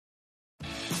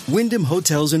Wyndham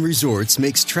Hotels and Resorts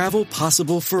makes travel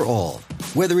possible for all.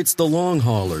 Whether it's the long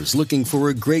haulers looking for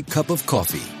a great cup of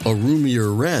coffee, a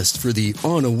roomier rest for the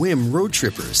on-a-whim road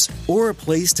trippers, or a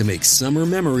place to make summer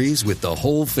memories with the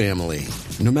whole family.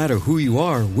 No matter who you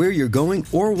are, where you're going,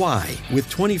 or why, with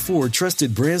 24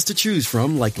 trusted brands to choose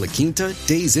from like La Quinta,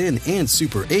 Days Inn, and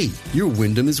Super 8, your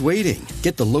Wyndham is waiting.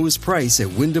 Get the lowest price at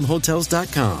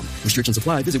WyndhamHotels.com. Restrictions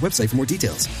apply. Visit website for more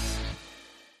details.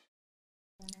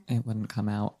 It wouldn't come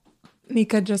out.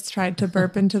 Nika just tried to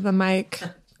burp into the mic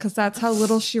because that's how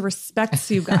little she respects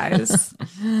you guys.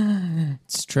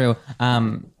 It's true.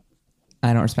 I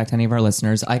don't respect any of our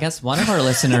listeners. I guess one of our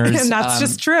listeners... and that's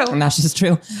just true. And that's just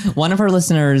true. One of our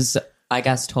listeners, I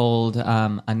guess, told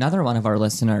another one of our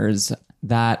listeners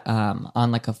that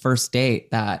on like a first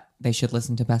date that they should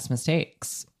listen to Best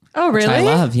Mistakes. Oh, really? Which I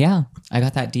love, yeah. I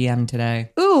got that DM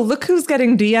today. Ooh, look who's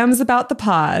getting DMs about the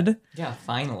pod. Yeah,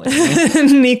 finally.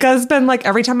 Nika's been like,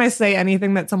 every time I say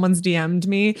anything that someone's DM'd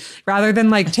me, rather than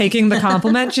like taking the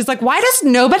compliment, she's like, why does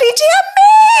nobody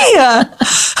DM me?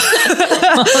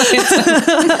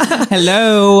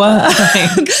 Hello.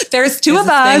 There's two of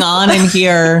Thing us. on in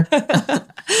here.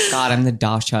 God, I'm the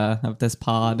Dasha of this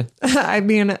pod. I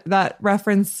mean, that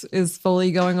reference is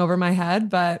fully going over my head,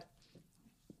 but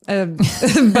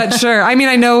sure. I mean,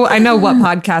 I know what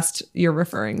podcast you're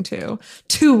referring to.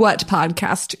 To what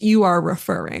podcast you are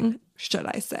referring, should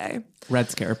I say?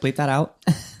 Red Scare, bleep that out.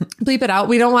 Bleep it out.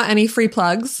 We don't want any free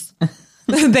plugs.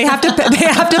 They have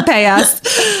to pay us.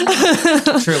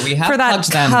 True, we have for that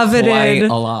plugged them coveted, quite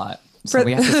a lot. So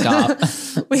we have to stop.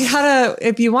 We gotta,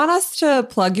 if you want us to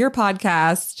plug your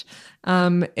podcast,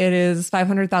 it is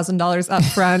 $500,000 up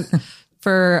front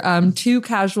for 2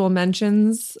 casual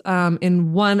mentions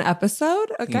in one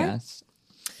episode. Okay. Yes.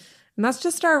 And that's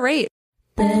just our rate.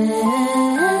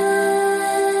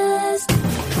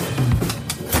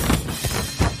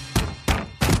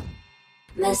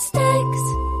 Best mistakes.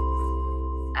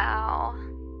 Ow.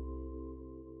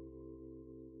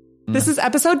 This is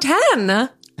episode 10.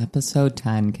 Episode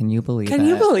 10. Can you believe it? Can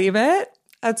you believe it?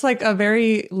 That's like a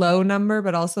very low number,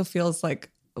 but also feels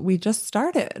like we just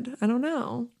started. I don't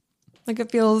know. Like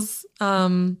it feels,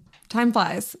 time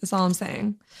flies is all I'm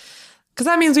saying. Because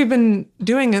that means we've been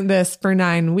doing this for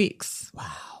 9 weeks. Wow.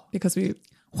 Because we...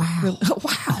 Wow.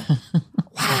 Wow.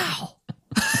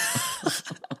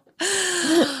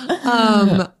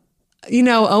 Wow. You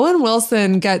know, Owen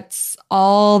Wilson gets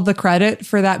all the credit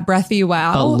for that breathy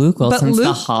wow. But Luke Wilson's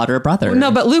the hotter brother. No,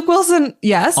 but Luke Wilson,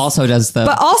 yes. Also does the...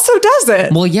 But also does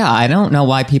it. Well, yeah, I don't know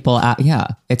why people... yeah,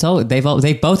 it's all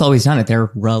they've both always done it.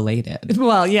 They're related.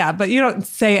 Well, yeah, but you don't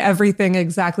say everything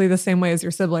exactly the same way as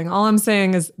your sibling. All I'm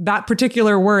saying is that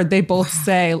particular word they both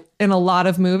say in a lot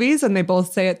of movies, and they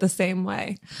both say it the same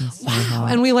way. Wow.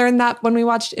 And we learned that when we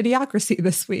watched Idiocracy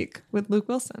this week with Luke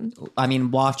Wilson. I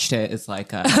mean, watched it is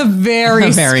like a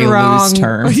very strong loose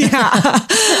term. Yeah.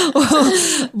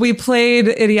 We played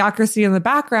Idiocracy in the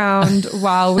background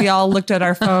while we all looked at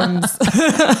our phones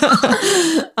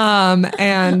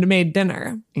and made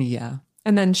dinner. Yeah.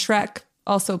 And then Shrek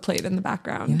also played in the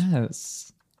background.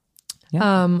 Yes.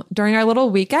 Yeah. During our little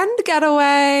weekend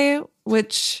getaway,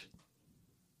 which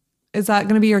is that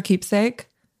going to be your keepsake?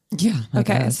 Yeah. I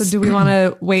Okay. guess. So do we want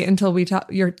to wait until we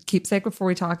talk your keepsake before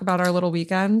we talk about our little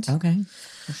weekend? Okay.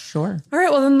 Sure. All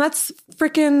right. Well, then let's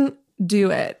freaking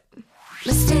do it.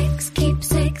 Mistakes,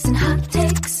 keepsakes, and hot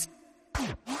takes.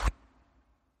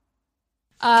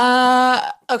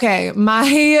 Okay.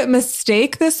 My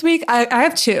mistake this week, I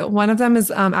have 2. One of them is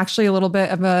actually a little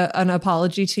bit of an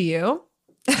apology to you.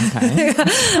 Okay.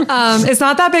 It's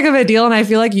not that big of a deal, and I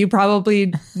feel like you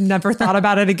probably never thought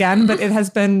about it again, but it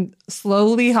has been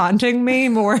slowly haunting me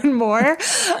more and more.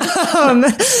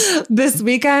 This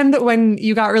weekend when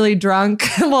you got really drunk,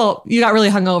 well, you got really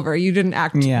hungover. You didn't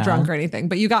act drunk or anything,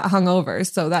 but you got hungover,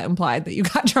 so that implied that you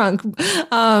got drunk.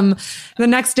 The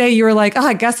next day you were like, oh,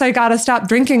 I guess I gotta stop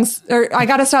drinking,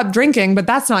 but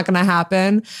that's not gonna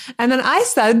happen. And then I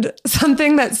said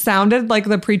something that sounded like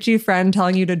the preachy friend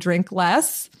telling you to drink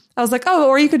less. I was like, oh,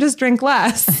 or you could just drink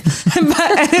less. And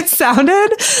it sounded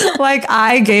like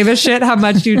I gave a shit how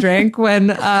much you drank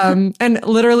when, and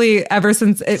literally ever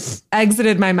since it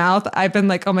exited my mouth, I've been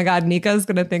like, oh my God, Nika's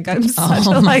going to think I'm such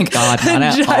a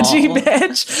judgy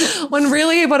bitch. When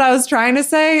really what I was trying to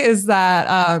say is that,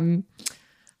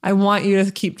 I want you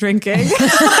to keep drinking. And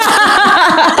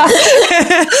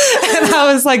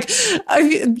I was like,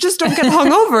 just don't get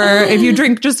hungover if you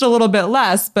drink just a little bit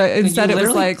less. But instead it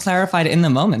was like... clarified in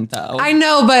the moment, though. I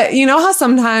know, but you know how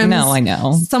sometimes... No, I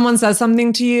know. Someone says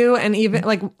something to you and even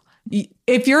like...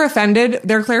 if you're offended,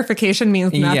 their clarification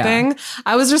means nothing.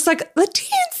 I was just like the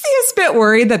teeniest bit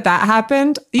worried that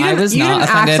happened. I was not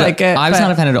offended. I was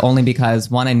not offended only because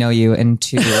one, I know you, and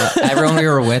two, everyone we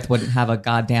were with wouldn't have a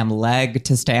goddamn leg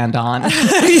to stand on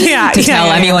to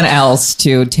tell anyone else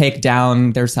to take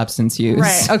down their substance use.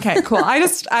 Right. Okay, cool. I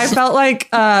felt like,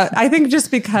 I think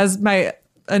just because my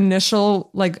initial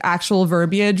like actual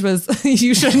verbiage was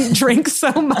you shouldn't drink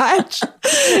so much,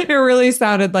 it really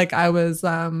sounded like I was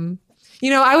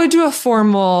I would do a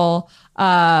formal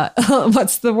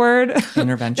what's the word,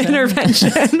 intervention.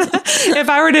 If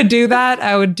I were to do that,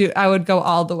 I would go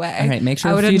all the way. All right, make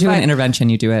sure if you do an intervention,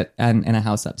 you do it in a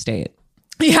house upstate.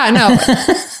 Yeah, no.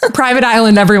 Private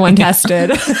island, everyone tested.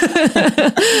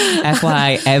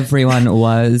 FYI, everyone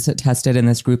was tested in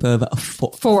this group of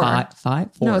four. Four.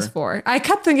 Five? Four. No, it was 4. I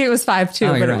kept thinking it was 5 too,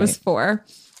 but it was 4.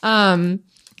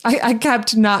 I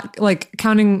kept not like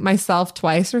counting myself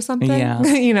twice or something,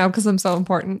 because I'm so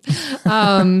important.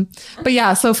 But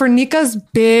yeah, so for Nika's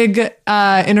big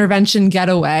intervention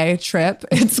getaway trip,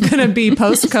 it's going to be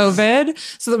post-COVID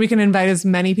so that we can invite as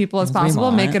many people as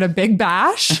possible, make it a big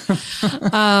bash.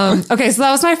 Okay, so that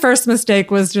was my first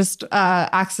mistake, was just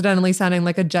accidentally sounding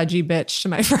like a judgy bitch to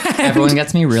my friend. Everyone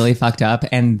gets me really fucked up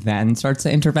and then starts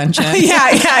the intervention. Yeah.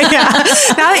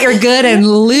 Now that you're good and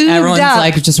lubed everyone's up.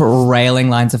 like just railing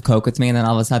lines of coke with me, and then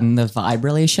all of a sudden the vibe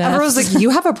really shifts. Everyone's like, you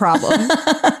have a problem.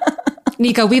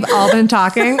 Nico, we've all been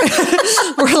talking.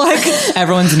 We're like,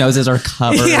 everyone's noses are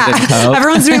covered in coke.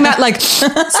 Everyone's doing that. Like,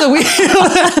 so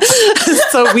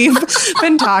we've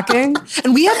been talking,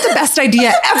 and we have the best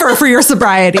idea ever for your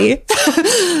sobriety.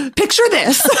 Picture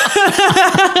this.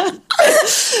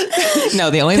 No,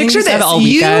 the only thing you said all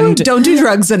weekend, you don't do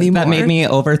drugs anymore, that made me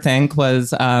overthink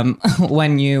was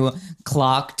when you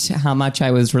clocked how much I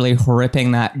was really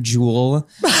ripping that Juul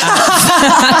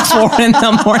at 4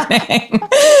 a.m.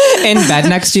 in bed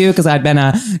next to you because I'd been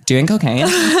doing cocaine.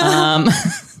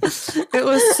 It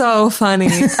was so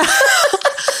funny.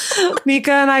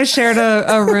 Nika and I shared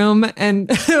a room,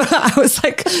 and I was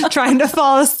like trying to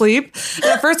fall asleep. And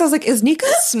at first I was like, is Nika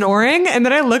snoring? And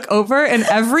then I look over, and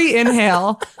every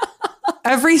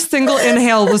single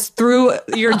inhale was through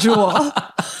your Juul.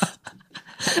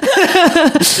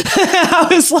 I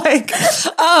was like,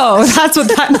 oh, that's what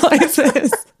that noise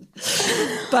is.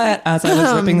 But as I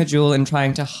was ripping the Juul and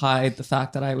trying to hide the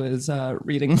fact that I was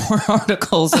reading more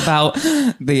articles about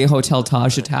the Hotel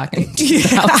Taj attack in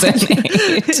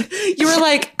 2008. You were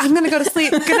like, I'm going to go to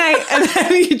sleep. Good night. And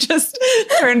then you just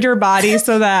turned your body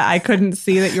so that I couldn't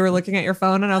see that you were looking at your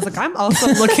phone. And I was like, I'm also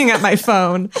looking at my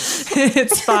phone.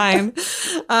 It's fine.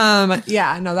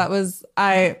 That was,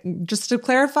 just to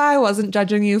clarify, I wasn't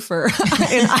judging you for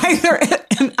in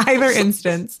either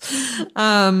instance.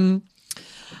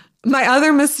 My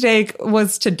other mistake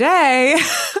was today.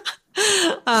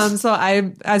 So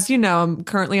as you know, I'm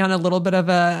currently on a little bit of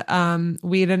a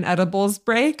weed and edibles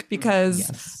break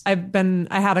because I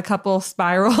had a couple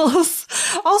spirals.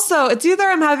 Also, it's either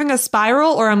I'm having a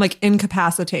spiral or I'm like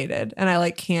incapacitated and I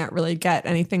like can't really get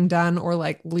anything done or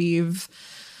like leave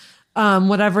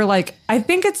whatever. Like I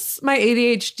think it's my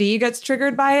ADHD gets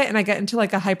triggered by it and I get into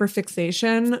like a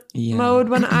hyperfixation mode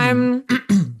when I'm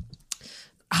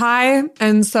high.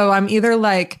 And so I'm either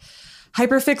like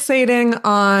hyperfixating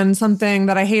on something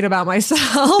that I hate about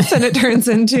myself and it turns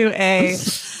into a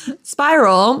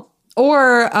spiral,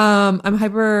 or I'm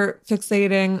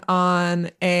hyperfixating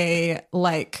on a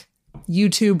like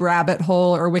YouTube rabbit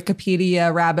hole or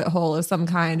Wikipedia rabbit hole of some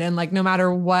kind. And like, no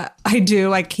matter what I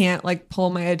do, I can't like pull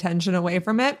my attention away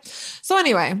from it. So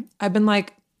anyway, I've been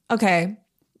like, okay,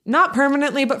 not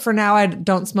permanently, but for now, I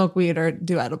don't smoke weed or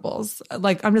do edibles.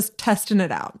 Like I'm just testing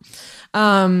it out.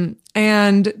 And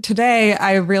today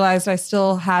I realized I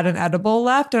still had an edible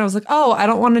left and I was like, oh, I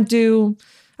don't want to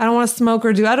smoke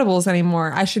or do edibles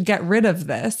anymore. I should get rid of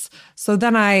this. So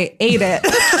then I ate it.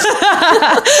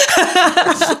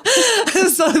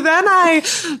 So then I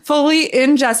fully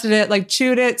ingested it, like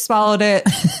chewed it, swallowed it.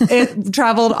 It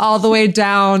traveled all the way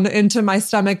down into my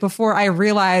stomach before I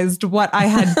realized what I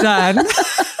had done.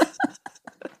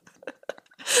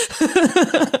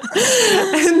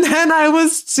 And then I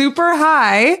was super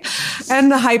high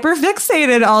and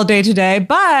hyperfixated all day today,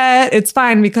 but it's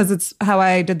fine because it's how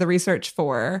I did the research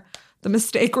for the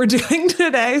mistake we're doing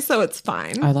today. So it's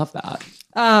fine. I love that.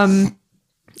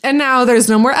 And now there's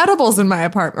no more edibles in my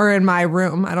apartment or in my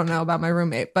room. I don't know about my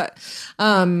roommate, but,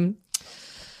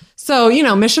 so,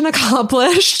 mission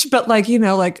accomplished, but like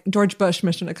George Bush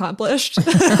mission accomplished,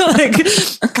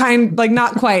 like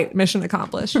not quite mission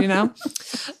accomplished, So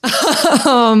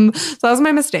that was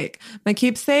my mistake. My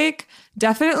keepsake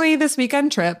definitely this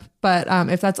weekend trip. But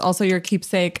if that's also your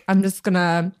keepsake, I'm just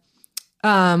gonna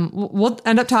we'll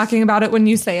end up talking about it when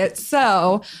you say it.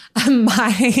 So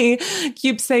my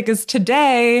keepsake is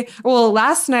today. Well,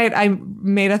 last night I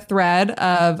made a thread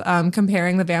of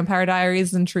comparing the Vampire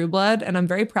Diaries and True Blood, and I'm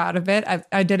very proud of it.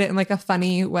 I did it in like a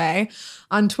funny way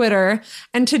on Twitter.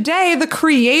 And today the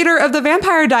creator of the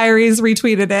Vampire Diaries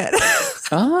retweeted it.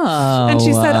 Oh. And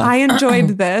she said, I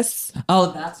enjoyed this.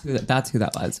 Oh, that's who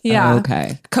that was. Yeah. Oh,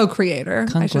 okay. Co-creator,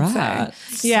 Congrats. I should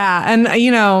say. Yeah. And,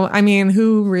 I mean,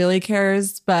 who really cares?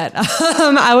 But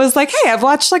I was like, hey, I've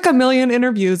watched like a million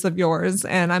interviews of yours,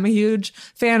 and I'm a huge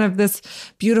fan of this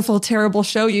beautiful, terrible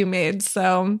show you made.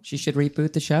 So She should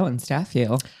reboot the show and staff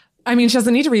you. I mean, she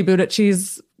doesn't need to reboot it.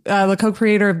 She's the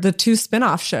co-creator of the 2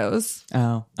 spin-off shows.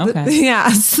 Oh, okay.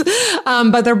 Yes.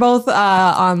 But they're both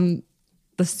on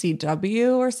the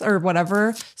CW or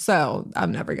whatever. So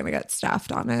I'm never going to get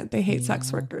staffed on it. They hate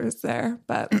sex workers there.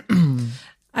 But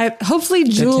hopefully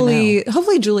Julie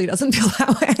doesn't feel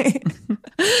that way.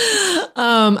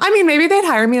 I mean, maybe they'd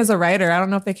hire me as a writer. I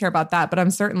don't know if they care about that, but I'm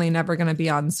certainly never going to be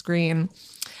on screen.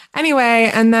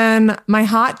 Anyway, and then my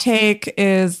hot take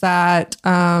is that,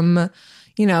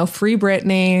 Free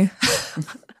Britney.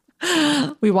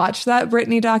 We watched that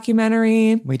Britney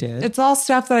documentary. We did. It's all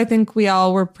stuff that I think we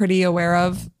all were pretty aware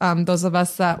of, those of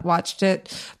us that watched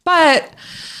it. But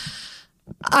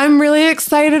I'm really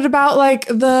excited about like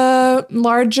the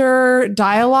larger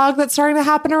dialogue that's starting to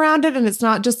happen around it. And it's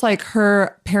not just like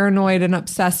her paranoid and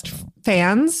obsessed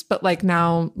fans, but like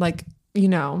now, like,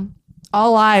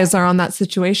 all eyes are on that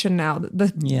situation now.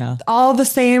 All the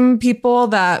same people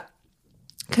that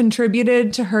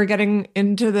contributed to her getting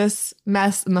into this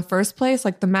mess in the first place,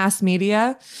 like the mass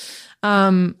media,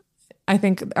 I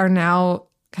think are now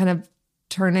kind of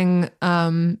turning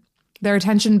their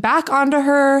attention back onto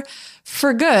her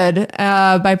for good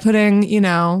by putting,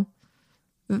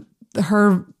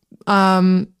 her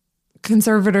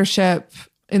conservatorship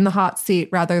in the hot seat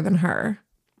rather than her,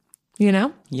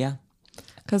 Yeah.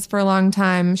 Because for a long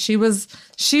time she was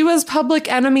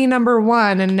public enemy number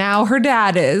 1, and now her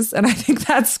dad is, and I think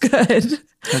that's good.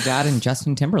 Her dad and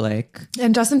Justin Timberlake.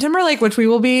 Which we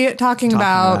will be talking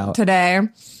about today.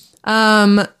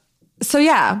 So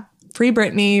yeah, Free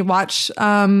Britney. Watch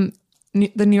the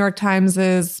New York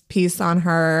Times's piece on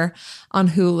her on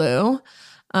Hulu,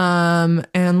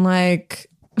 and like.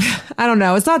 I don't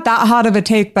know. It's not that hot of a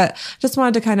take, but just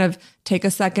wanted to kind of take a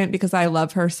second because I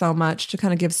love her so much to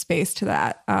kind of give space to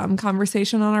that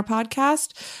conversation on our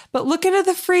podcast. But look into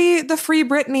the free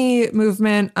Britney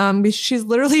movement. She's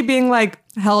literally being like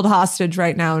held hostage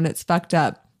right now, and it's fucked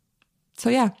up.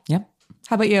 So yeah. Yep.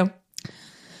 How about you?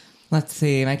 Let's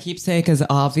see. My keepsake is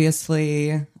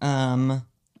obviously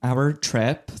our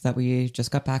trip that we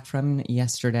just got back from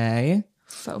yesterday.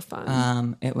 So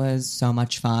fun. It was so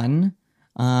much fun.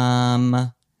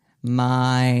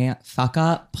 My fuck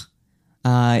up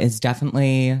is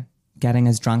definitely getting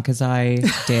as drunk as I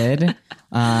did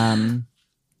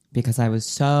because I was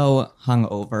so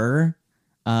hungover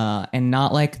and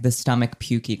not like the stomach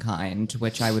pukey kind,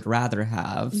 which I would rather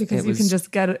have. Because you can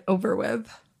just get it over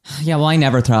with. Yeah, well, I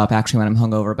never throw up actually when I'm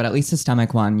hungover, but at least the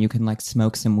stomach one, you can like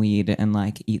smoke some weed and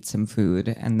like eat some food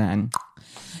and then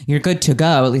you're good to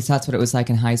go. At least that's what it was like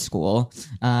in high school.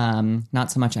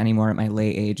 Not so much anymore at my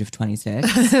late age of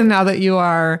 26. Now that you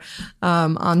are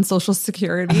on Social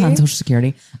Security. On Social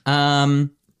Security.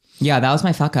 Yeah, that was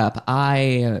my fuck up.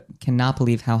 I cannot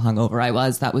believe how hungover I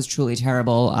was. That was truly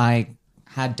terrible. I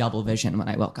had double vision when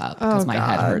I woke up because my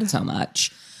head hurt so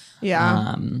much.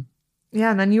 Yeah. Yeah,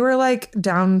 and then you were like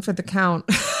down for the count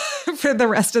for the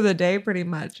rest of the day, pretty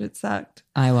much. It sucked.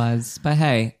 I was, but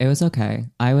hey, it was okay.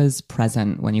 I was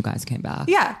present when you guys came back.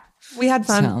 Yeah, we had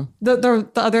fun. So.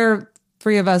 The other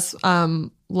 3 of us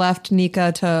left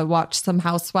Nika to watch some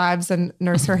Housewives and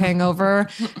nurse her hangover,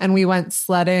 and we went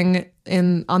sledding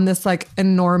on this like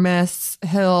enormous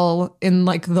hill in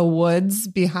like the woods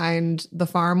behind the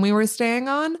farm we were staying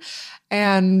on.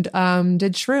 And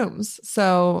did shrooms.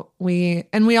 So we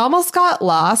almost got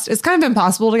lost. It's kind of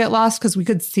impossible to get lost because we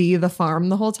could see the farm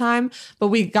the whole time, but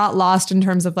we got lost in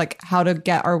terms of like how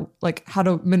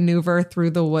to maneuver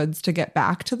through the woods to get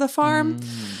back to the farm.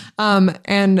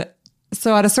 And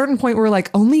so at a certain point, we're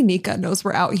like, only Nika knows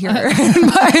we're out here.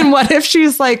 And what if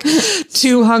she's like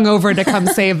too hungover to come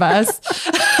save us?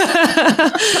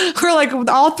 We're like,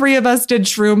 all 3 of us did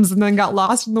shrooms and then got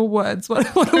lost in the woods. What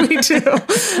do we do?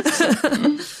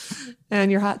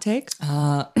 And your hot take?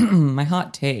 My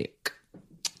hot take.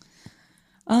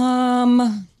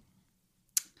 I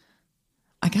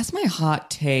guess my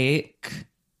hot take.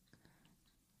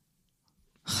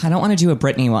 I don't want to do a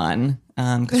Britney one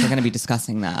because we're going to be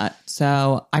discussing that.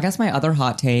 So I guess my other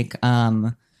hot take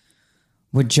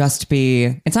would just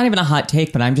be, it's not even a hot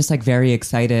take, but I'm just like very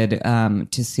excited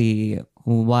to see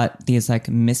what these like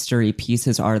mystery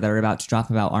pieces are that are about to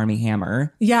drop about Armie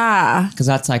Hammer. Yeah. Because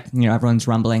that's like, you know, everyone's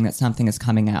rumbling that something is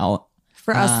coming out.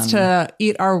 For us to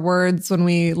eat our words when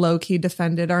we low-key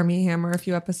defended Armie Hammer a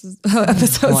few episodes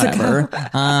Whatever.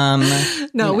 ago.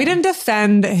 No, we didn't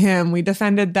defend him. We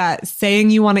defended that saying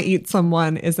you want to eat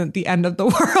someone isn't the end of the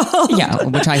world. Yeah,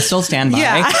 which I still stand by.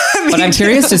 Yeah, but I'm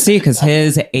curious to see because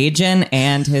his agent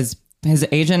and his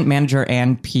agent, manager,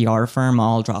 and PR firm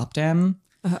all dropped him.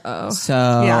 Uh-oh. So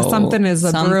yeah, something is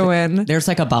brewing. There's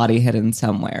like a body hidden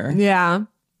somewhere. Yeah.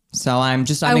 So I'm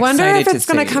I wonder if it's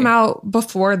going to come out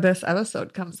before this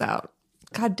episode comes out.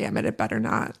 God damn it, it better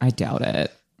not. I doubt it.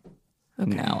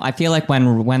 Okay. No, I feel like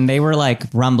when they were like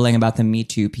rumbling about the Me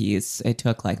Too piece, it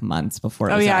took like months before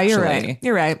it was you're right.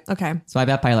 You're right. Okay. So I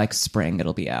bet by like spring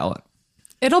it'll be out.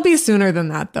 It'll be sooner than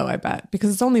that though, I bet,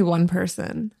 because it's only one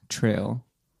person. True.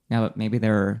 Yeah, but maybe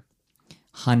there are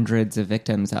hundreds of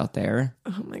victims out there.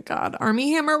 Oh my God.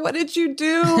 Armie Hammer, what did you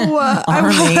do?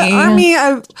 Armie.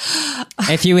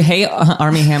 If you hate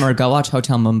Armie Hammer, go watch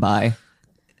Hotel Mumbai.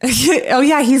 Oh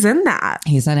yeah, he's in that.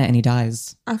 He's in it and he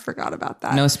dies. I forgot about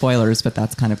that. No spoilers, but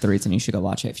that's kind of the reason you should go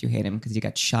watch it if you hate him, because you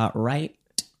get shot right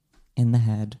in the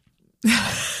head.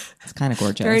 It's kind of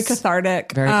gorgeous. Very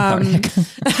cathartic. Very cathartic.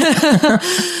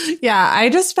 Yeah, I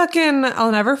just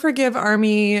I'll never forgive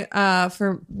Armie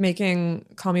for making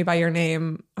Call Me By Your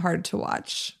Name hard to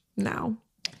watch now.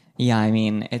 Yeah, I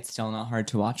mean, it's still not hard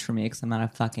to watch for me because I'm not a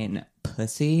fucking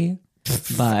pussy.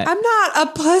 But I'm not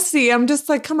a pussy. I'm just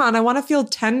like, come on, I want to feel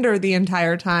tender the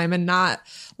entire time and not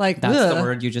like, that's ugh. the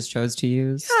word you just chose to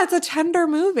use? Yeah, it's a tender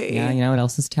movie. Yeah, you know what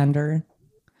else is tender?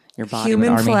 Your body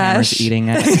Human with Armie Hammer's flesh. eating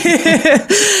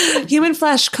it. Human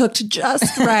flesh cooked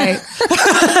just right.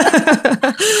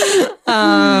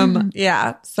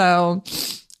 Yeah, so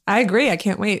I agree. I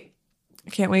can't wait. I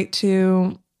can't wait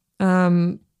to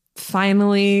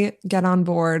finally get on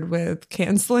board with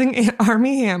canceling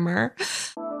Armie Hammer.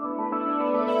 Fuck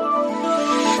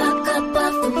up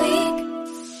of the week.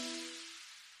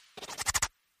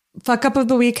 Fuck up of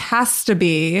the week has to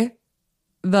be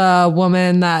the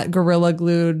woman that gorilla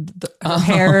glued her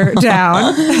hair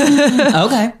down.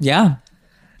 Okay, yeah.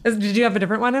 Did you have a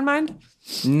different one in mind?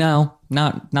 No,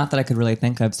 not that I could really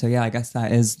think of. So yeah, I guess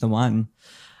that is the one.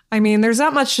 I mean, there's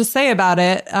not much to say about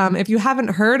it. If you haven't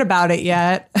heard about it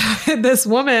yet, this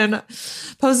woman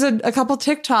posted a couple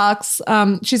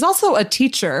TikToks. She's also a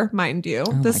teacher, mind you.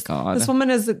 Oh my God. This woman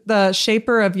is the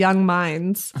shaper of young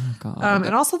minds. Oh God.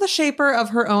 And also the shaper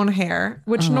of her own hair,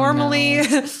 which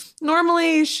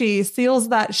normally she seals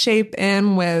that shape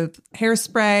in with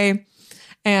hairspray.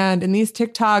 And in these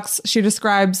TikToks, she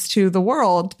describes to the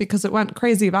world, because it went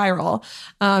crazy viral,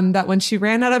 that when she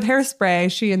ran out of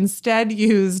hairspray, she instead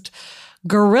used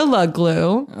Gorilla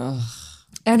Glue. Ugh.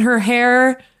 And her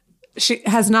hair she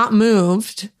has not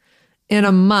moved in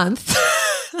a month.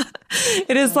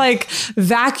 It is like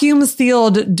vacuum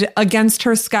sealed against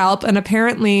her scalp. And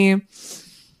apparently,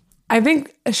 I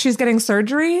think she's getting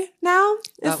surgery now.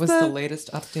 That was the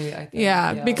latest update, I think.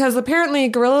 Yeah, because apparently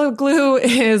Gorilla Glue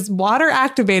is water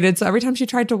activated. So every time she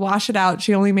tried to wash it out,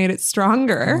 she only made it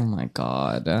stronger. Oh my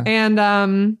God.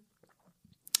 And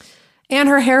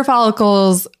her hair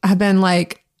follicles have been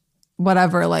like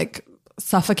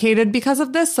suffocated because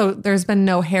of this. So there's been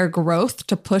no hair growth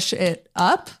to push it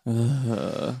up.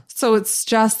 So it's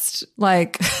just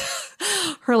like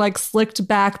her like slicked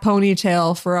back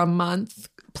ponytail for a month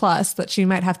plus that she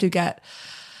might have to get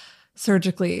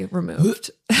surgically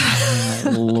removed. Oh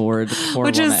my Lord, poor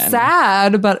Which woman. is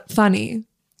sad, but funny.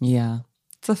 Yeah.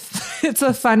 It's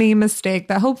a funny mistake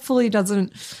that hopefully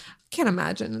doesn't, can't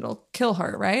imagine it'll kill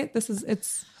her, right?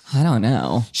 I don't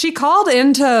know. She called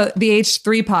into the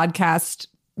H3 podcast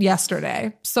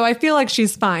yesterday. So I feel like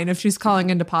she's fine if she's calling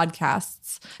into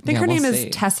podcasts. I think her name is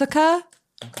Tessica.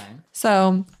 Okay.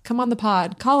 So come on the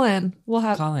pod. Call in.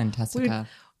 Call in, Tessica.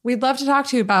 We'd love to talk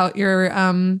to you about your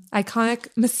iconic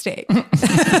mistake.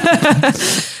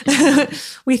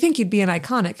 We think you'd be an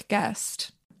iconic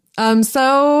guest.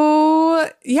 So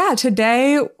yeah,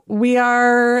 today we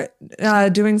are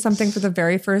doing something for the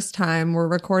very first time. We're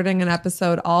recording an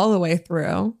episode all the way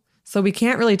through. So we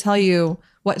can't really tell you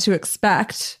what to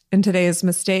expect in today's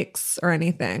mistakes or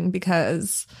anything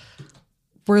because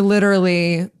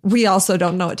we also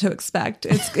don't know what to expect.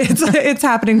 It's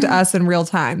happening to us in real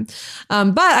time.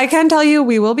 But I can tell you,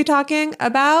 we will be talking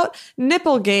about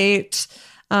Nipplegate,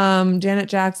 Janet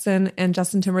Jackson and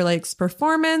Justin Timberlake's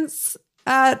performance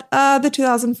at the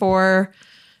 2004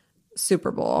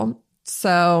 Super Bowl.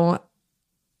 So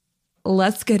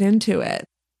let's get into it.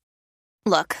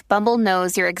 Look, Bumble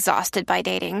knows you're exhausted by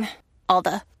dating. All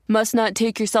the must not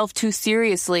take yourself too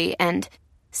seriously and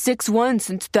 6'1"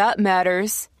 since that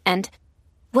matters. And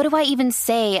what do I even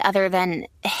say other than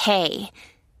hey?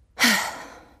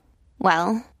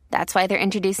 Well, that's why they're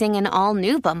introducing an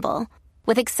all-new Bumble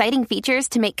with exciting features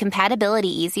to make compatibility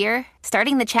easier,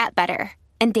 starting the chat better,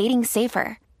 and dating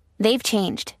safer. They've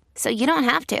changed, so you don't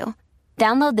have to.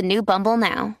 Download the new Bumble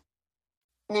now.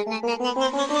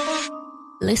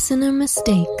 Listener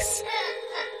mistakes.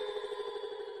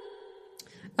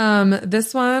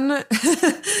 This one,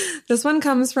 this one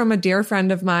comes from a dear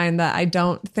friend of mine that I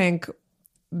don't think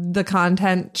the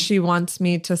content she wants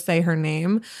me to say her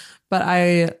name, but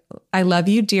I love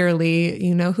you dearly.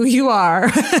 You know who you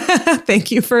are. Thank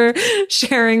you for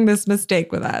sharing this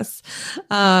mistake with us.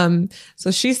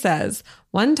 So she says,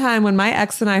 one time when my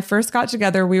ex and I first got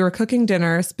together, we were cooking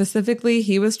dinner. Specifically,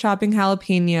 he was chopping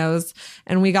jalapenos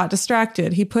and we got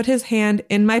distracted. He put his hand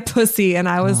in my pussy and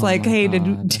I was like, hey,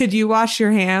 did you wash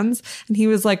your hands? And he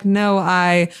was like, no,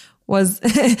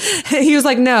 he was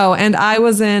like, no. And I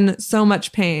was in so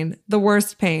much pain, the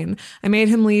worst pain. I made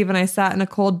him leave and I sat in a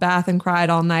cold bath and cried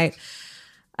all night.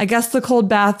 I guess the cold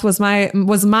bath was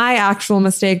my actual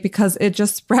mistake because it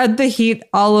just spread the heat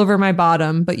all over my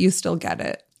bottom, but you still get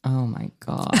it. Oh my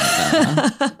God.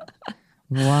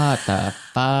 What the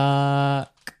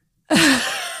fuck?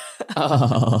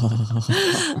 Oh.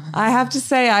 I have to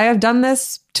say, I have done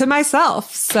this to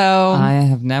myself. So I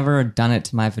have never done it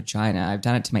to my vagina. I've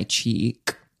done it to my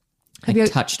cheek.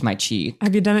 Touched my cheek.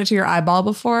 Have you done it to your eyeball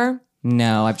before?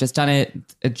 No, I've just done it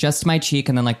just my cheek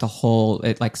and then like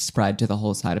it like spread to the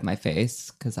whole side of my face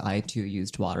because I too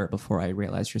used water before I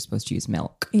realized you're supposed to use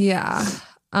milk. Yeah.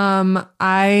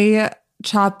 I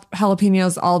chop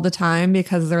jalapenos all the time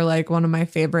because they're like one of my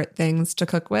favorite things to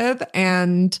cook with.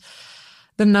 And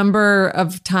the number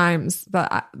of times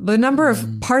the number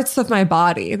of parts of my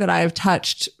body that I've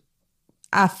touched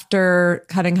after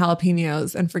cutting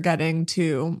jalapenos and forgetting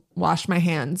to wash my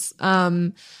hands.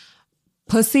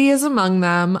 Pussy is among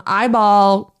them.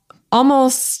 Eyeball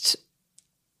almost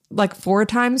like 4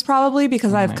 times probably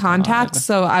because I have contacts. God.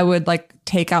 So I would like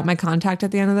take out my contact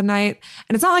at the end of the night.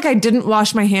 And it's not like I didn't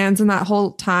wash my hands in that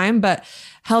whole time, but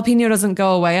jalapeno doesn't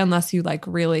go away unless you like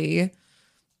really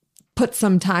put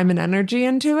some time and energy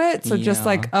into it. So just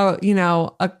like, a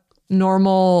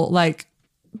normal like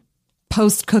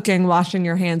post-cooking washing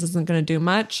your hands isn't going to do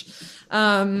much.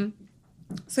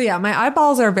 So yeah, my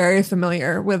eyeballs are very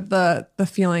familiar with the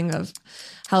feeling of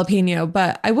jalapeno,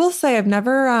 but I will say I've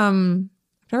never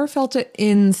felt it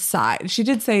inside. She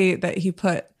did say that he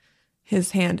put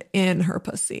his hand in her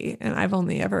pussy, and I've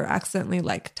only ever accidentally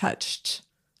like touched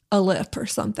a lip or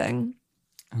something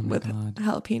with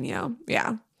jalapeno.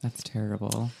 Yeah. That's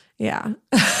terrible. Yeah.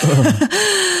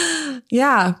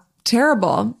 Yeah.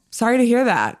 Terrible. Sorry to hear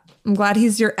that. I'm glad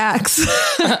he's your ex.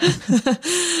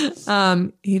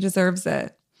 He deserves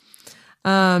it.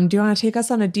 Do you want to take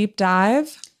us on a deep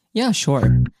dive? Yeah,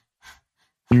 sure.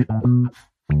 Deep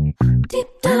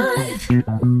dive.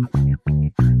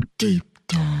 Deep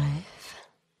dive.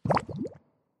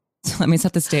 So let me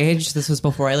set the stage. This was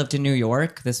before I lived in New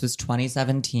York. This was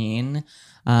 2017.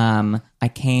 I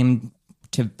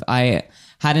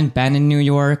hadn't been in New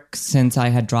York since I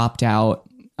had dropped out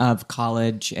of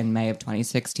college in May of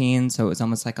 2016. So it was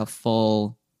almost like a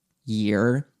full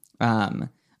year of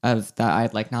that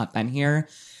I'd like not been here.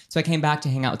 So I came back to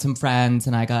hang out with some friends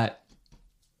and I got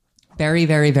very,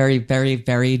 very, very, very,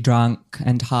 very drunk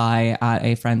and high at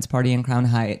a friend's party in Crown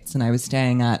Heights. And I was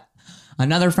staying at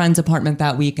another friend's apartment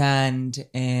that weekend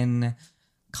in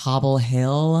Cobble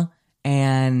Hill.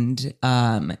 And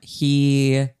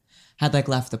he had like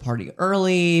left the party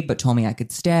early, but told me I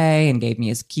could stay and gave me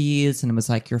his keys and was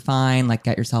like, you're fine. Like,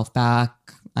 get yourself back.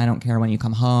 I don't care when you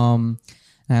come home.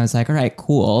 And I was like, all right,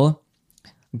 cool.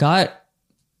 Got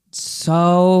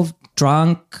so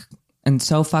drunk and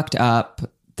so fucked up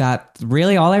that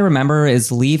really all I remember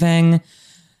is leaving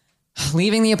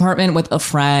the apartment with a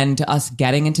friend, us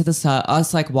getting into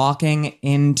us like walking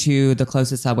into the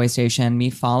closest subway station, me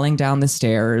falling down the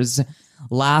stairs,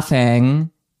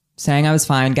 laughing, saying I was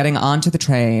fine, getting onto the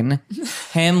train,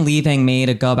 him leaving me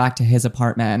to go back to his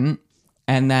apartment,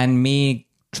 and then me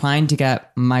trying to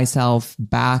get myself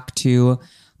back to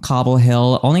Cobble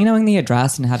Hill, only knowing the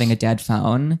address and having a dead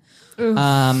phone.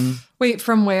 Wait,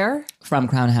 from where? From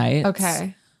Crown Heights.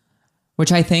 Okay.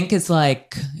 Which I think is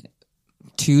like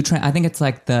I think it's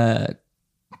like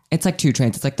 2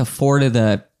 trains. It's like the 4 to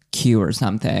the Q or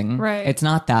something. Right. It's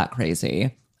not that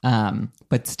crazy,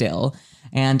 but still.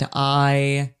 And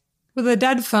I With a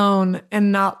dead phone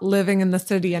and not living in the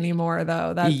city anymore,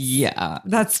 though,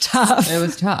 that's tough. It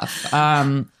was tough.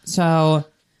 So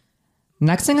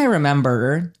next thing I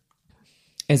remember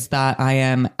is that I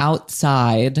am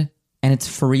outside and it's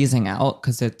freezing out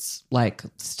because it's like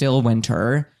still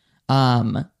winter.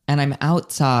 And I'm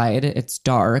outside, it's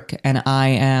dark, and I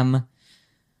am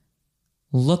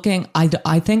looking,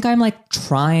 I think I'm like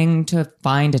trying to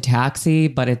find a taxi,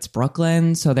 but it's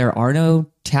Brooklyn, so there are no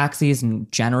taxis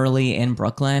generally in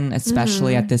Brooklyn,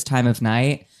 especially at this time of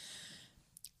night.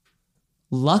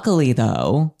 Luckily,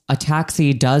 though, a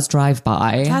taxi does drive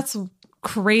by. That's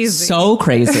crazy. So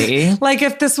crazy. Like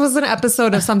if this was an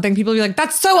episode of something, people would be like,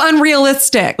 that's so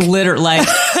unrealistic. Literally, like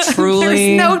truly.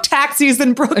 There's no taxis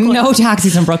in Brooklyn. No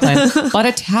taxis in Brooklyn. But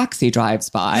a taxi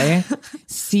drives by,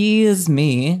 sees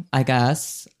me, I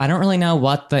guess. I don't really know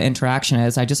what the interaction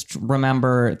is. I just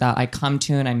remember that I come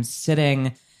to and I'm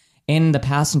sitting in the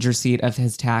passenger seat of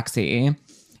his taxi.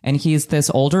 And he's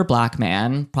this older black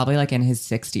man, probably like in his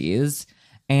 60s.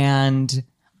 And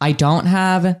I don't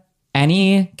have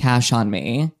any cash on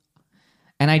me.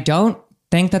 And I don't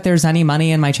think that there's any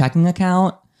money in my checking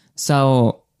account.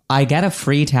 So I get a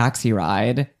free taxi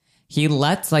ride. He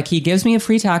gives me a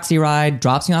free taxi ride,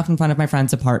 drops me off in front of my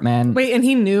friend's apartment. Wait, and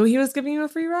he knew he was giving you a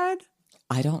free ride?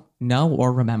 I don't know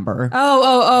or remember.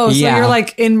 Oh. So Yeah. you're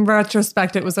like, in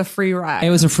retrospect, it was a free ride. It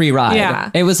was a free ride.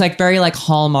 Yeah. It was like very like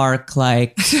Hallmark,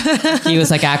 like he was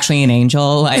like actually an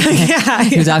angel. Like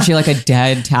he was actually like a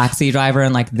dead taxi driver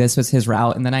and like this was his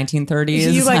route in the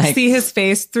 1930s. You like see his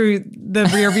face through the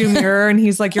rearview mirror and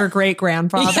he's like your great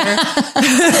grandfather.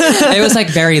 It was like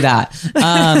very that.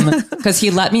 Because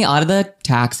he let me out of the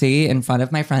taxi in front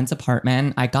of my friend's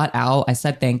apartment. I got out. I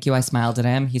said thank you. I smiled at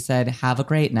him. He said, have a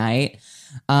great night.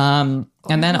 And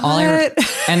then all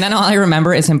I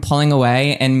remember is him pulling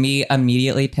away and me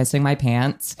immediately pissing my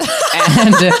pants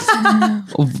and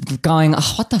going,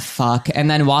 oh, what the fuck? And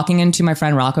then walking into my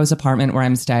friend Rocco's apartment where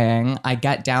I'm staying. I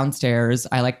get downstairs.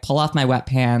 I like pull off my wet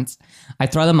pants. I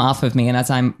throw them off of me. And as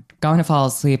I'm going to fall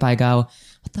asleep, I go,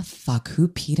 what the fuck? Who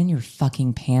peed in your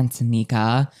fucking pants,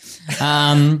 Nika?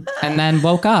 And then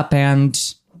woke up and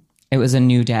it was a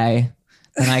new day.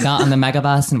 And I got on the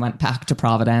megabus and went back to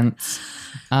Providence.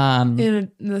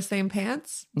 In the same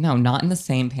pants? No, not in the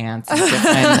same pants.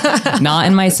 Not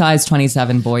in my size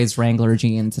 27 boys Wrangler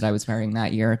jeans that I was wearing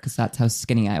that year because that's how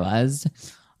skinny I was.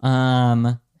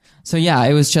 So yeah,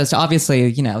 it was just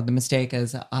obviously, the mistake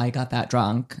is I got that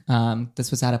drunk.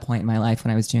 This was at a point in my life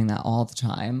when I was doing that all the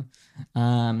time.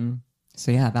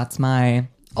 So yeah, that's my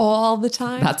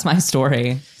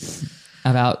story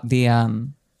about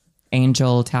the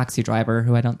angel taxi driver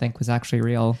who I don't think was actually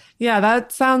real. Yeah,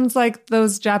 that sounds like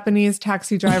those Japanese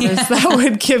taxi drivers that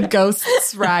would give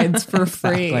ghosts rides for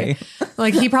free. Exactly.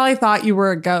 Like he probably thought you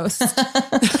were a ghost.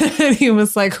 And he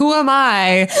was like, who am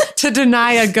I to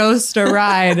deny a ghost a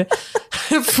ride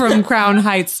from Crown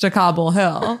Heights to Cobble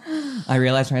Hill? I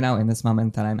realize right now in this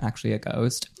moment that I'm actually a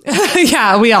ghost.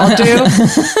 Yeah, we all do.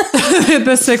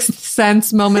 The Sixth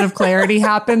Sense moment of clarity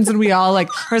happens and we all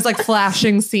there's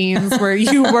flashing scenes where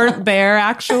you weren't there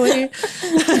actually.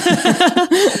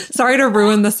 Sorry to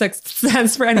ruin The Sixth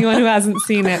Sense for anyone who hasn't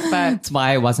seen it, but that's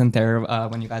why I wasn't there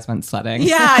when you guys went sledding.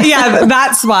 Yeah,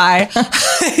 that's why.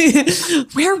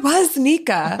 Where was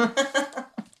Nika?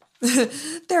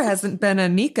 There hasn't been a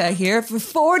Nika here for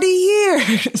 40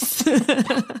 years.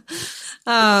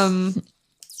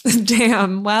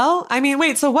 Damn. Well, I mean,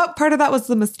 wait, so what part of that was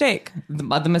the mistake?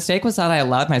 The mistake was that I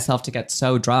allowed myself to get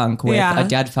so drunk with a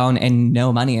dead phone and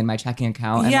no money in my checking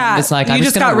account. And I'm just like, I'm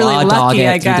just going to raw dog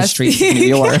it through the streets of New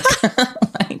York.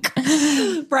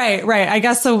 Right. I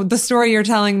guess so. The story you're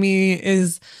telling me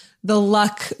is the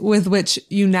luck with which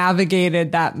you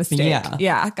navigated that mistake.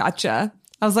 Yeah, gotcha.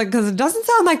 I was like, because it doesn't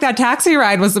sound like that taxi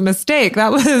ride was a mistake.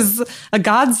 That was a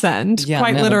godsend,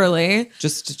 literally.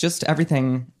 Just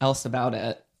everything else about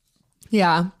it.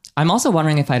 Yeah. I'm also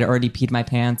wondering if I'd already peed my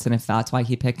pants and if that's why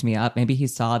he picked me up. Maybe he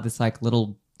saw this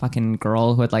little fucking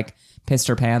girl who had pissed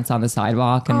her pants on the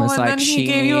sidewalk and was and like, then he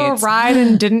gave you a ride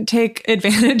and didn't take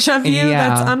advantage of you. Yeah.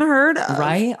 That's unheard of.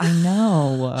 Right? I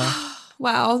know.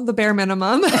 Wow, the bare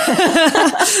minimum.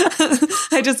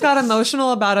 I just got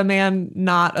emotional about a man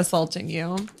not assaulting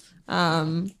you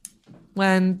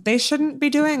when they shouldn't be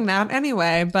doing that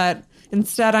anyway. But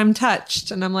instead, I'm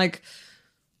touched and I'm like,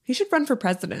 he should run for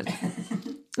president.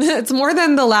 It's more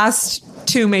than the last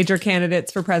two major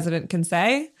candidates for president can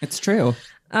say. It's true.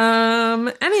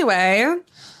 Anyway,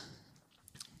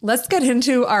 let's get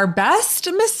into our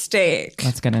best mistake.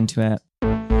 Let's get into it.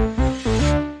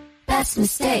 Best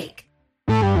mistake.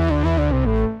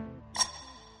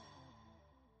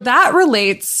 That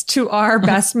relates to our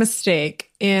best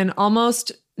mistake in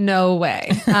almost no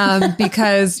way.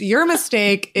 Because your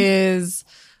mistake is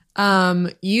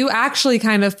you actually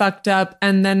kind of fucked up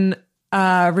and then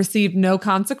received no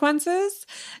consequences.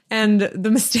 And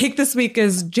the mistake this week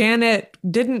is Janet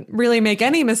didn't really make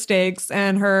any mistakes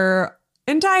and her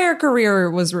entire career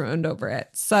was ruined over it.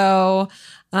 So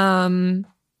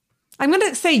I'm going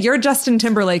to say you're Justin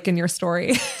Timberlake in your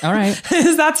story. All right.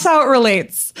 That's how it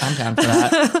relates. I'm down for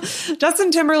that.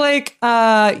 Justin Timberlake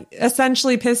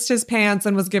essentially pissed his pants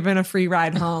and was given a free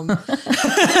ride home.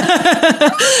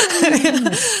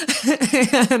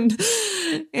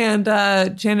 and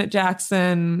Janet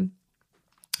Jackson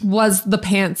was the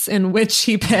pants in which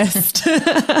he pissed. And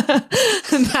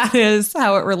that is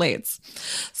how it relates.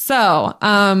 So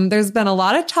there's been a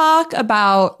lot of talk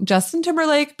about Justin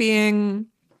Timberlake being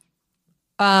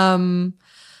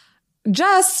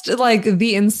just like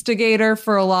the instigator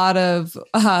for a lot of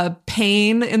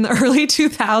pain in the early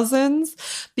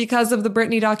 2000s because of the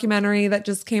Britney documentary that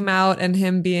just came out and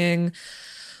him being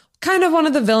kind of one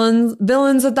of the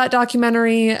villains of that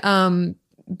documentary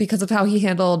because of how he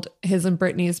handled his and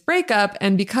Britney's breakup.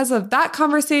 And because of that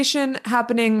conversation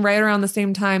happening right around the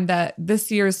same time that this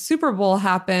year's Super Bowl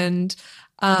happened,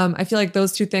 I feel like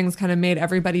those two things kind of made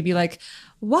everybody be like,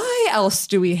 why else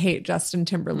do we hate Justin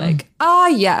Timberlake?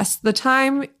 Yes, the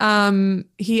time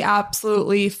he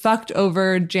absolutely fucked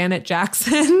over Janet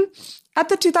Jackson at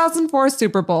the 2004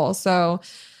 Super Bowl. So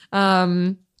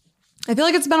I feel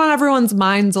like it's been on everyone's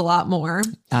minds a lot more.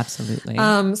 Absolutely.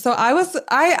 So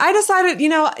I decided,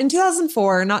 in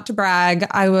 2004, not to brag,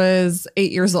 I was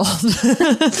 8 years old.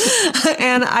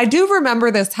 And I do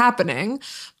remember this happening,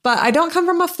 but I don't come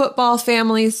from a football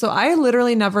family. So I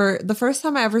literally the first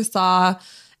time I ever saw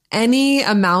any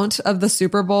amount of the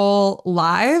Super Bowl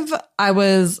live, I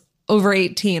was over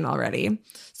 18 already.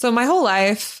 So my whole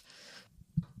life,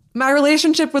 my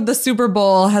relationship with the Super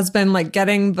Bowl has been like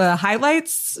getting the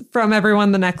highlights from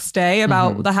everyone the next day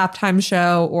about the halftime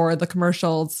show or the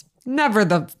commercials. Never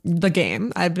the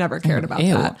game. I've never cared about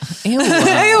that. Ew. Ew,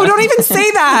 don't even say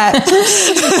that.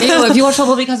 Ew, if you watch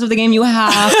football because of the game, you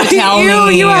have to tell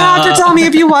me. You have to tell me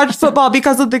if you watch football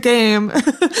because of the game.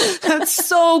 That's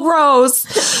so gross.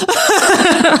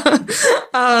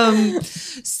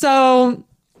 So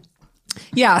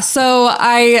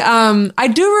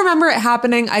I do remember it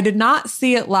happening. I did not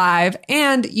see it live,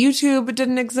 and YouTube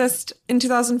didn't exist in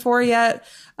 2004 yet.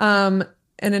 And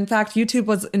in fact, YouTube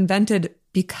was invented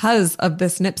because of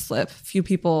this nip slip. Few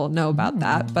people know about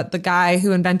that, but the guy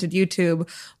who invented YouTube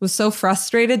was so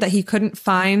frustrated that he couldn't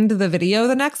find the video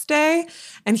the next day.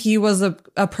 And he was a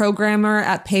programmer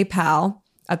at PayPal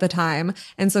at the time.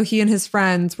 And so he and his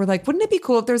friends were like, wouldn't it be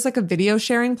cool if there's like a video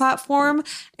sharing platform?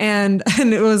 And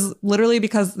it was literally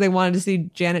because they wanted to see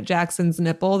Janet Jackson's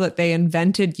nipple that they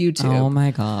invented YouTube. Oh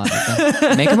my God.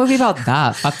 Make a movie about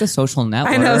that. Fuck the social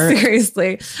network. I know,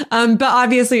 seriously. But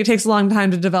obviously it takes a long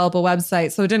time to develop a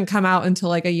website. So it didn't come out until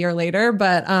like a year later.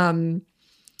 But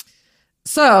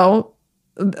so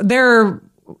they're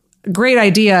great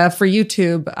idea for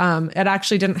YouTube. It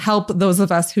actually didn't help those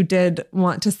of us who did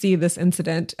want to see this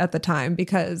incident at the time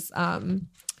because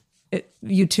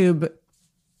YouTube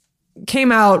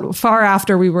came out far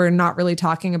after we were not really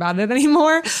talking about it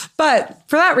anymore. But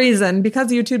for that reason, because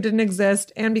YouTube didn't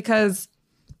exist and because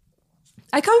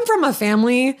I come from a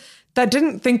family that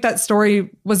didn't think that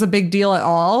story was a big deal at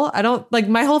all. I don't like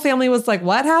my whole family was like,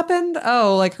 what happened?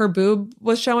 Oh, like her boob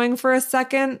was showing for a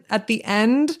second at the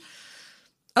end.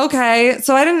 Okay,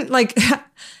 so I didn't like,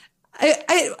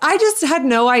 I just had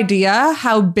no idea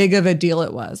how big of a deal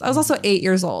it was. I was also 8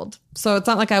 years old. So it's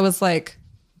not like I was like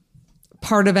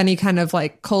part of any kind of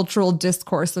like cultural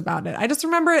discourse about it. I just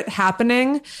remember it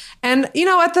happening. And,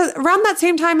 around that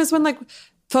same time is when like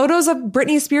photos of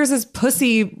Britney Spears'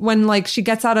 pussy when like she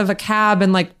gets out of a cab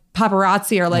and like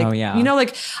paparazzi are like,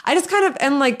 like I just kind of,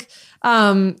 and like,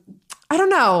 I don't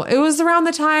know. It was around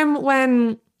the time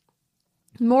when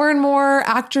more and more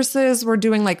actresses were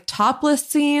doing like topless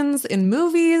scenes in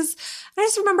movies. I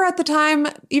just remember at the time,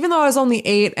 even though I was only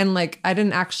 8 and like I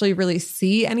didn't actually really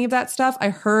see any of that stuff, I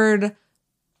heard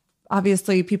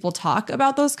obviously people talk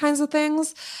about those kinds of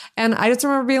things. And I just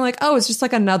remember being like, oh, it's just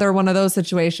like another one of those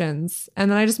situations.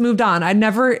 And then I just moved on. I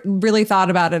never really thought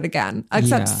about it again,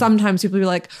 except sometimes people would be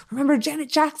like, remember Janet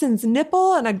Jackson's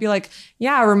nipple? And I'd be like,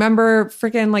 yeah, remember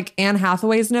freaking like Anne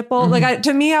Hathaway's nipple? Like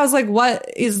to me, I was like, what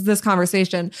is this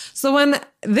conversation? So when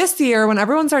this year, when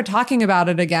everyone started talking about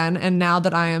it again, and now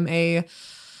that I am a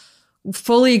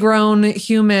fully grown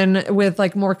human with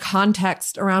like more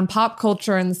context around pop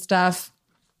culture and stuff,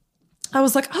 I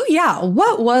was like, oh yeah,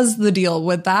 what was the deal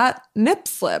with that nip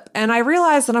slip? And I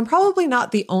realized that I'm probably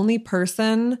not the only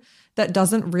person that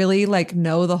doesn't really like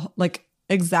know the like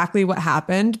exactly what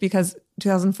happened, because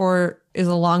 2004 is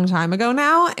a long time ago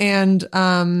now. And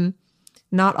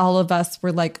not all of us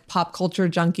were like pop culture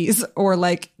junkies or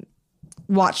like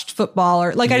watched football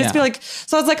or like, I just feel like,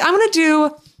 so I was like, I'm going to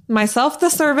do myself the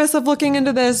service of looking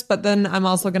into this, but then I'm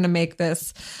also going to make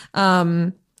this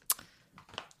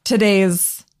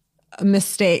today's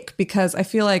mistake, because I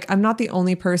feel like I'm not the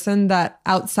only person that,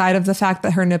 outside of the fact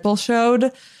that her nipple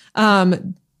showed,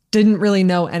 didn't really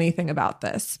know anything about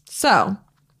this. So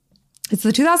it's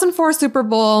the 2004 Super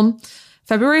Bowl,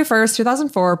 February 1st,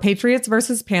 2004, Patriots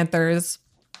versus Panthers,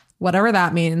 whatever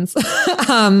that means.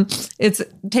 It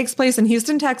takes place in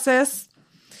Houston, Texas,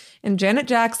 and Janet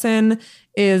Jackson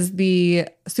is the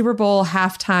Super Bowl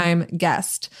halftime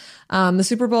guest. The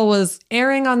Super Bowl was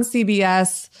airing on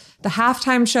CBS. The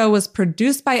halftime show was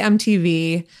produced by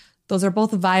MTV. Those are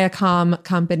both Viacom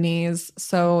companies,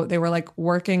 so they were like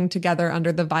working together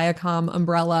under the Viacom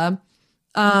umbrella.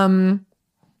 And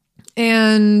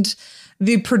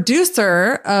the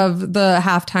producer of the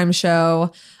halftime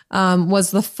show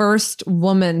was the first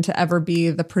woman to ever be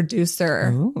the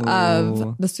producer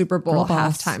of the Super Bowl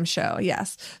halftime show.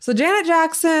 Yes. So Janet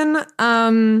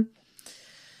Jackson,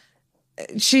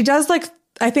 she does like,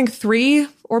 I think 3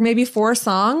 or maybe 4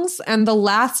 songs. And the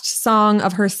last song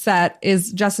of her set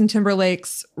is Justin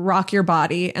Timberlake's Rock Your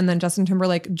Body. And then Justin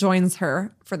Timberlake joins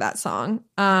her for that song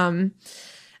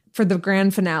for the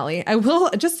grand finale. I will,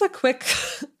 just a quick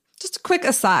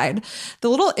aside, the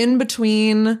little in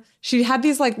between, she had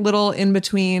these like little in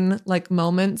between like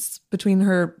moments between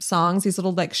her songs, these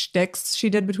little like shticks she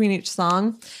did between each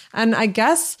song. And I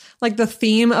guess like the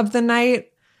theme of the night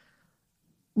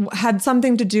had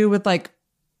something to do with like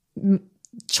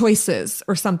choices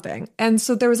or something. And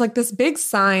so there was like this big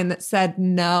sign that said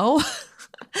no.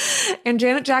 And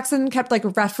Janet Jackson kept like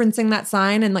referencing that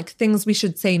sign and like things we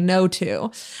should say no to.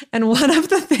 And one of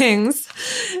the things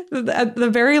at the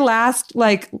very last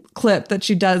like clip that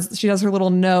she does her little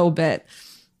no bit.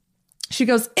 She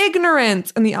goes,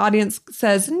 ignorance. And the audience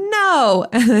says, no.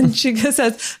 And then she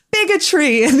says,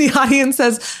 bigotry. And the audience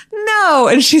says, no.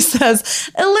 And she says,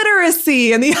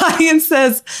 illiteracy. And the audience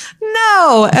says,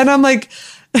 no. And I'm like,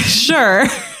 sure.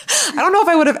 I don't know if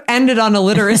I would have ended on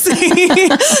illiteracy.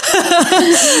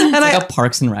 It's like a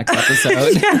Parks and Rec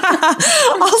episode. Yeah.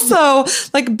 Also,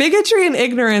 like bigotry and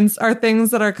ignorance are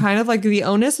things that are kind of like the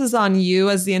onus is on you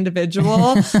as the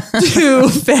individual to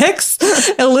fix.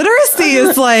 Illiteracy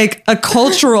is like a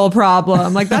cultural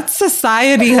problem. Like that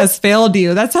society has failed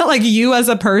you. That's not like you as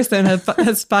a person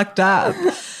has fucked up.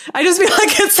 I just feel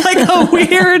like it's like a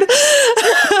weird,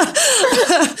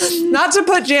 not to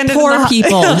put Janet poor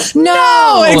people.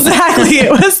 No, exactly.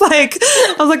 It was like,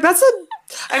 I was like,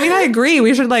 I mean, I agree.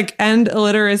 We should like end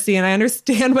illiteracy, and I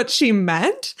understand what she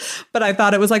meant, but I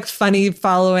thought it was like funny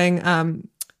following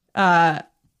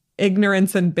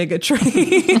ignorance and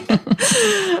bigotry.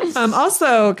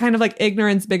 Also kind of like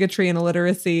ignorance, bigotry, and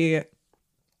illiteracy.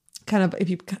 Kind of, if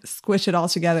you squish it all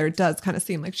together, it does kind of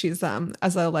seem like she's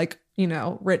as a like, you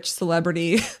know, rich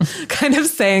celebrity kind of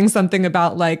saying something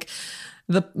about like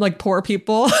the like poor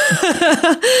people.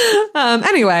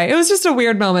 Anyway, it was just a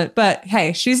weird moment, but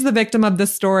hey, she's the victim of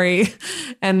this story.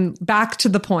 And back to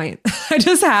the point,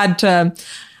 I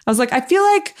was like, I feel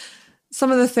like some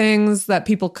of the things that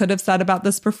people could have said about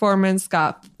this performance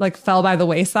fell by the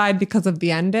wayside because of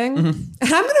the ending. Mm-hmm.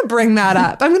 And I'm going to bring that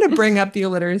up. I'm going to bring up the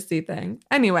illiteracy thing.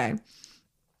 Anyway,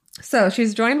 so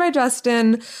she's joined by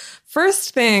Justin.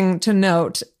 First thing to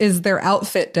note is their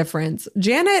outfit difference.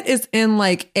 Janet is in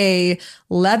like a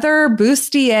leather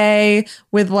bustier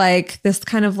with like this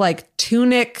kind of like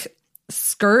tunic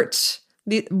skirt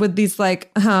with these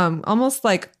like almost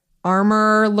like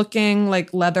armor looking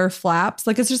like leather flaps.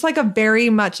 Like it's just like a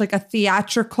very much like a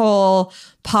theatrical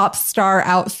pop star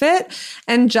outfit.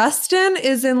 And Justin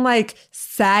is in like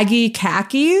saggy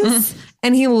khakis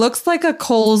and he looks like a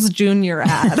Kohl's Jr.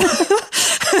 ad.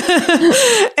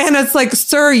 And it's like,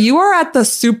 sir, you are at the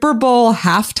Super Bowl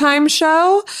halftime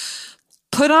show.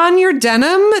 Put on your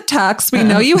denim tux. We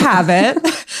know you have it.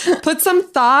 Put some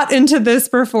thought into this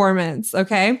performance.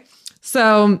 Okay.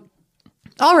 So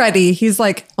already he's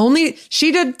like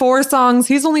she did 4 songs.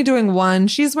 He's only doing 1.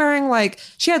 She's wearing like,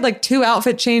 she had like 2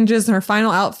 outfit changes and her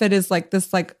final outfit is like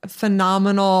this like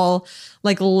phenomenal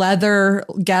like leather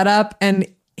getup. And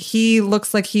he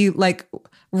looks like he like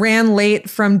ran late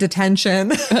from detention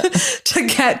to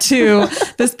get to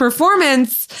this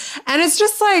performance. And it's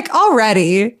just like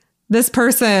already this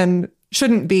person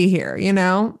shouldn't be here, you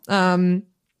know?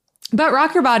 But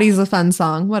Rock Your Body is a fun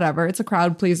song, whatever. It's a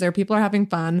crowd pleaser. People are having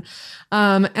fun.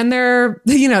 And they're,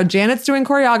 Janet's doing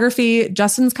choreography.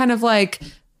 Justin's kind of like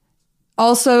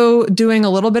also doing a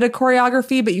little bit of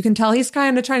choreography, but you can tell he's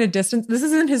kind of trying to distance. This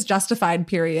isn't his Justified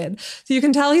period. So you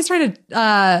can tell he's trying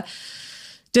to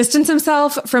distance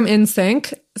himself from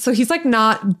NSYNC. So he's like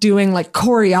not doing like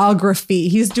choreography.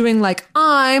 He's doing like,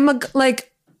 I'm an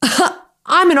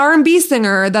R&B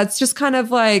singer. That's just kind of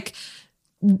like,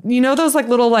 those like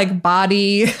little like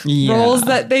body rolls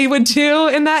that they would do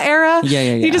in that era.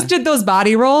 Yeah. He just did those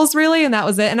body rolls really. And that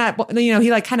was it. And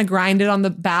he like kind of grinded on the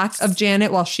back of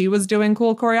Janet while she was doing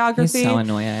cool choreography. He's so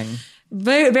annoying.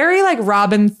 Very, very like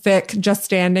Robin Thicke just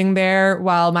standing there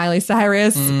while Miley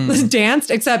Cyrus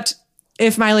danced, except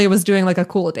if Miley was doing like a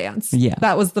cool dance. Yeah.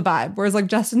 That was the vibe. Whereas like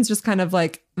Justin's just kind of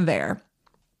like there.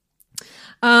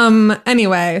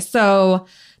 Anyway, so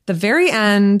the very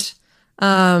end,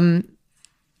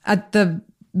 at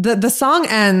the song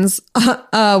ends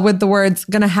with the words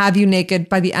 "gonna have you naked"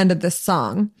 by the end of this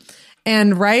song.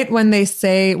 And right when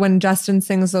Justin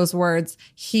sings those words,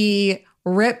 he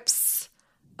rips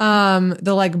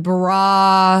the like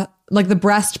bra, like the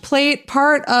breastplate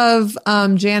part of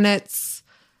Janet's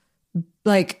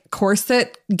like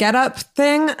corset getup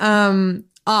thing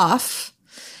off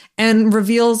and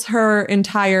reveals her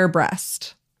entire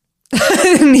breast.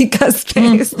 Nika's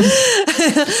face.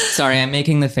 Sorry, I'm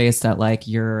making the face that like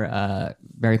your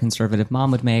very conservative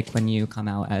mom would make when you come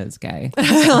out as gay.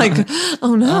 Like,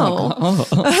 oh no.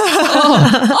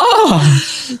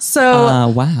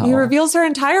 So wow. he reveals her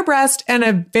entire breast and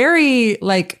a very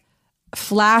like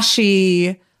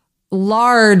flashy,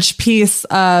 large piece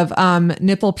of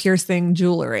nipple piercing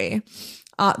jewelry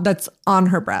that's on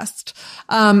her breast.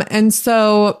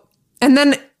 And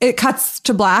then it cuts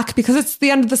to black because it's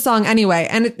the end of the song anyway.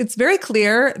 And it's very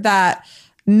clear that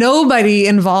nobody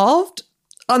involved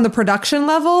on the production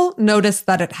level noticed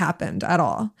that it happened at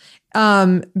all.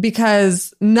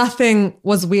 Because nothing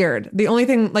was weird. The only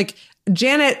thing, like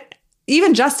Janet,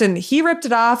 even Justin, he ripped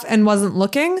it off and wasn't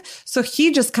looking. So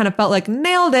he just kind of felt like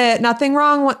nailed it. Nothing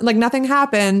wrong. Like nothing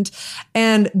happened.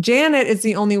 And Janet is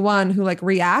the only one who like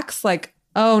reacts like,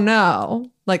 oh no,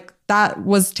 like that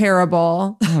was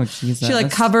terrible. Oh, Jesus. She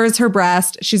like covers her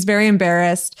breast. She's very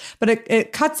embarrassed, but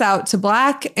it cuts out to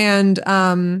black. And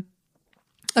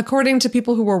according to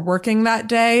people who were working that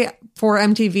day for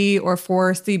MTV or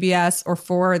for CBS or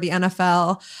for the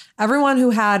NFL, everyone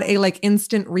who had a like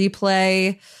instant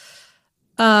replay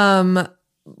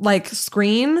like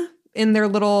screen in their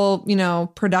little,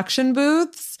 production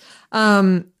booths,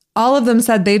 all of them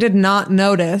said they did not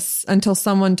notice until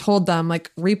someone told them,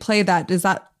 like, replay that.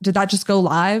 Did that just go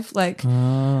live? Like,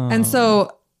 and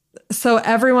so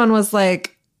everyone was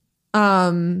like,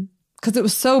 because it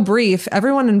was so brief,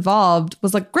 everyone involved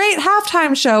was like, great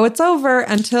halftime show, it's over,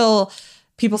 until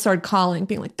people started calling,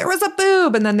 being like, there was a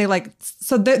boob. And then they like,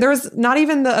 so there was not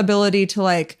even the ability to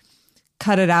like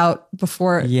cut it out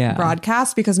before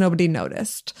broadcast because nobody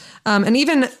noticed. And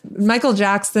even Michael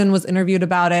Jackson was interviewed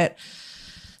about it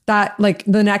that like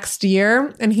the next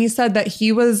year. And he said that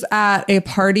he was at a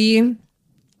party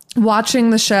watching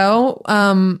the show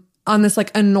on this like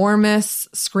enormous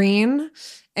screen.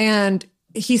 And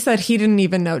he said he didn't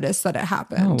even notice that it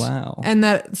happened. Oh, wow. And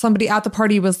that somebody at the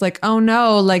party was like, oh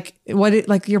no, like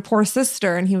like your poor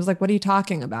sister. And he was like, what are you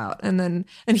talking about? And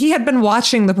he had been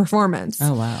watching the performance.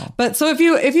 Oh, wow. But so if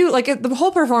you like the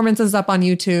whole performance is up on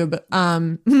YouTube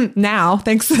now,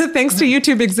 thanks to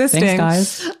YouTube existing.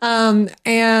 Thanks, guys.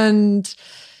 And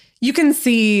you can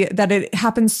see that it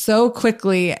happens so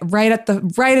quickly right at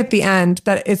the end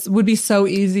that it would be so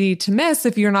easy to miss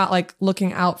if you're not like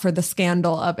looking out for the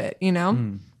scandal of it,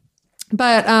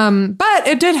 But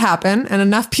it did happen, and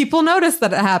enough people noticed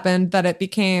that it happened that it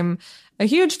became a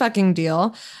huge fucking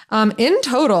deal. In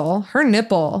total, her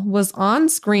nipple was on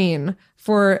screen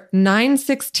for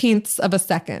 9/16 of a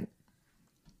second.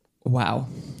 Wow.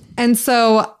 And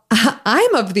so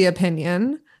I'm of the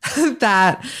opinion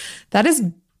that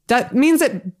means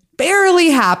it barely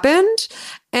happened.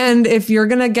 And if you're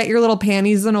going to get your little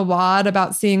panties in a wad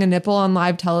about seeing a nipple on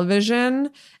live television,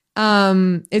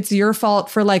 it's your fault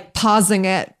for like pausing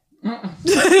it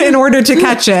in order to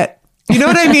catch it. You know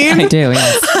what I mean? I do,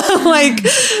 yes. Like,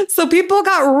 so people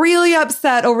got really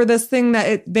upset over this thing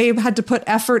that they had to put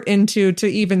effort into to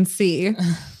even see.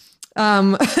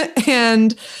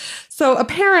 And so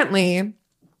apparently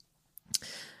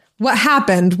what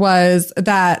happened was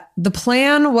that the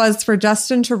plan was for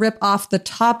Justin to rip off the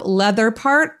top leather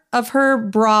part of her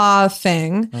bra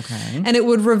thing. Okay. And it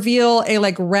would reveal a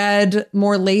like red,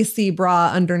 more lacy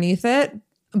bra underneath it.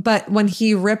 but when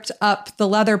he ripped up the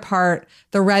leather part,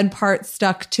 the red part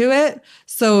stuck to it.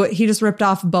 So he just ripped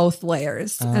off both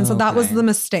layers. And so that was the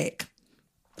mistake.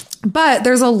 But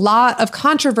there's a lot of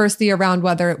controversy around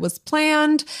whether it was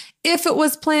planned. If it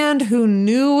was planned, who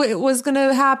knew it was going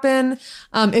to happen?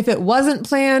 If it wasn't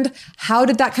planned, how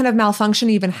did that kind of malfunction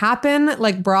even happen?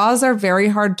 Like bras are very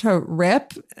hard to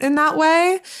rip in that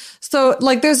way. So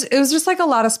like it was just like a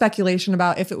lot of speculation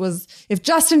about if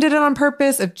Justin did it on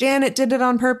purpose, if Janet did it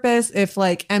on purpose, if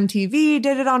like MTV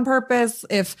did it on purpose,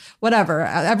 if whatever.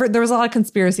 There was a lot of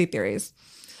conspiracy theories.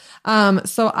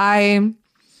 So I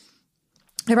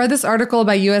read this article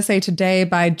by USA Today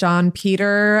by John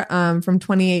Peter from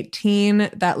 2018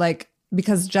 that like,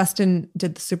 because Justin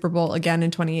did the Super Bowl again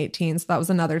in 2018. So that was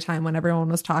another time when everyone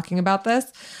was talking about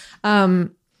this.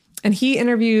 And he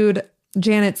interviewed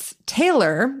Janet's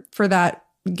tailor for that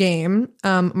game,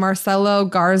 Marcelo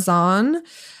Garzon.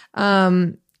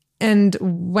 And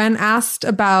when asked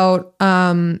about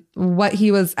what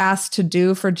he was asked to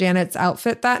do for Janet's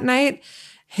outfit that night,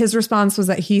 his response was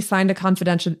that he signed a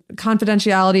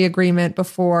confidentiality agreement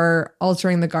before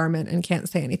altering the garment and can't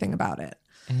say anything about it.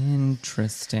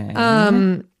 Interesting.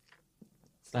 So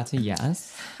that's a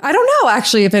yes. I don't know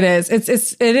actually if it is.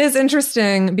 It is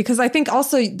interesting because I think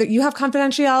also that you have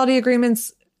confidentiality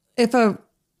agreements if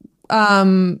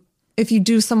you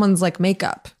do someone's like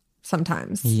makeup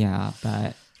sometimes. Yeah,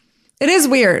 but it is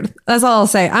weird. That's all I'll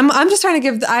say. I'm just trying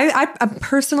to give. I'm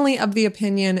personally of the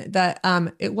opinion that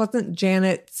it wasn't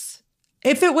Janet's.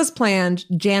 If it was planned,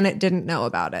 Janet didn't know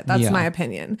about it. That's my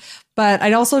opinion. But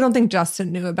I also don't think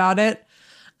Justin knew about it.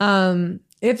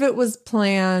 If it was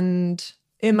planned,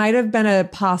 it might have been a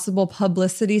possible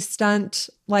publicity stunt,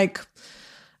 like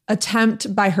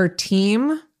attempt by her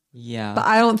team. Yeah. But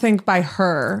I don't think by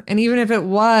her. And even if it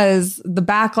was, the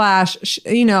backlash,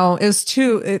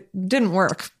 it didn't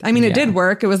work. I mean, it did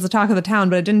work. It was the talk of the town,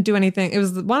 but it didn't do anything. It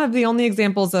was one of the only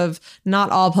examples of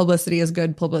not all publicity is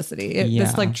good publicity.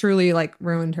 This like truly like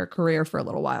ruined her career for a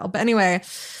little while. But anyway,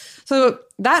 so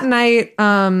that night,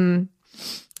 100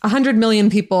 million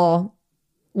people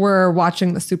were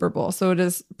watching the Super Bowl. So it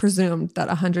is presumed that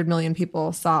 100 million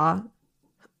people saw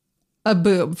a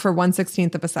boob for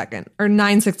 1/16 of a second or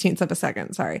 9/16 of a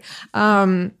second. Sorry.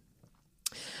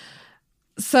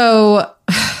 So,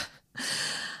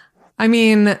 I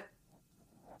mean,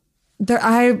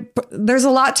 there's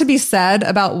a lot to be said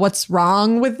about what's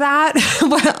wrong with that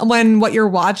when what you're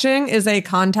watching is a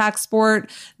contact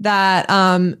sport that,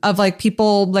 of like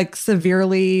people like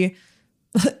severely,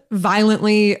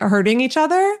 violently hurting each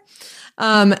other.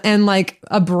 And like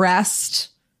a breast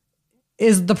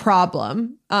is the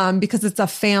problem because it's a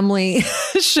family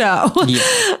show.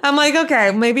 Yeah. I'm like,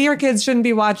 okay, maybe your kids shouldn't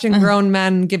be watching grown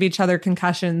men give each other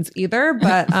concussions either.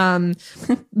 But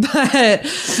but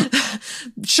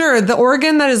sure, the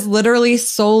organ that is literally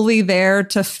solely there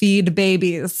to feed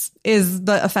babies is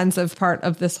the offensive part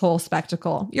of this whole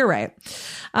spectacle. You're right.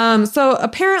 So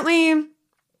apparently,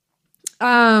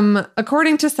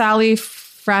 according to Sally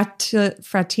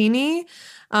Frattini,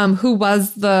 who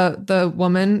was the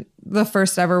woman, the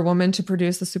first ever woman to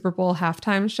produce the Super Bowl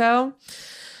halftime show.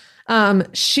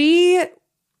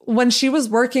 When she was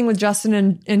working with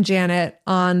Justin and Janet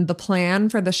on the plan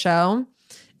for the show,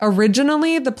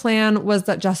 originally the plan was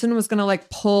that Justin was going to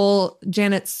like pull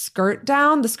Janet's skirt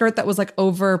down, the skirt that was like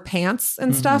over pants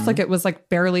and stuff. Like it was like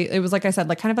barely, it was like I said,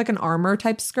 like kind of like an armor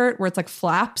type skirt where it's like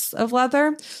flaps of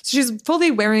leather. So she's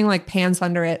fully wearing like pants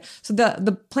under it. So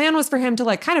the plan was for him to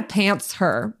like kind of pants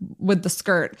her with the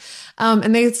skirt.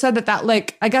 And they said that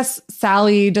like, I guess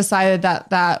Sally decided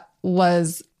that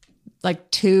was like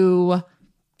too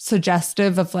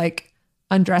suggestive of like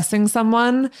undressing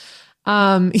someone.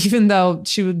 Even though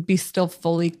she would be still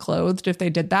fully clothed if they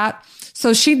did that.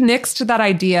 So she nixed that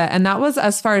idea. And that was,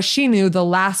 as far as she knew, the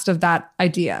last of that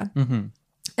idea. Mm-hmm.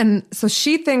 And so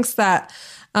she thinks that,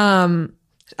 I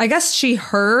guess she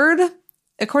heard,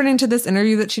 according to this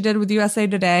interview that she did with USA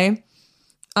Today,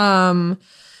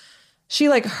 she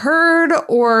like heard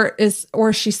or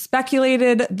she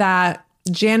speculated that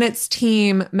Janet's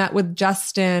team met with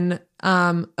Justin.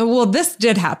 Well, this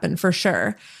did happen for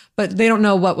sure. But they don't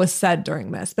know what was said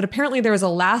during this. But apparently there was a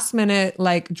last minute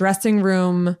like dressing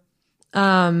room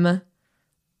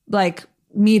like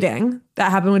meeting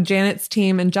that happened with Janet's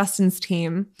team and Justin's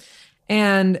team.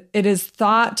 And it is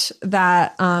thought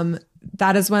that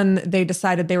that is when they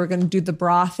decided they were going to do the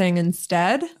bra thing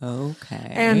instead.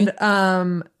 Okay. And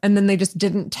then they just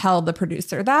didn't tell the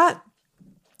producer that.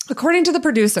 According to the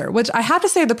producer, which I have to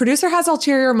say, the producer has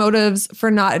ulterior motives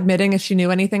for not admitting if she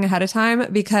knew anything ahead of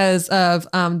time because of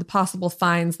the possible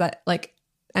fines that like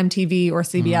MTV or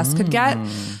CBS could get.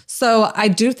 So I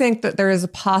do think that there is a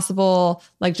possible,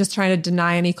 like, just trying to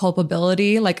deny any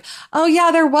culpability. Like, oh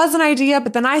yeah, there was an idea,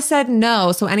 but then I said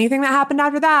no. So anything that happened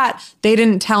after that, they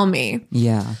didn't tell me.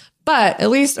 Yeah. But at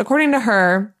least according to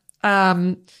her,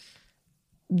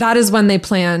 that is when they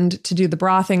planned to do the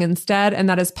bra thing instead. And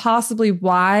that is possibly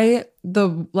why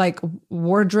the like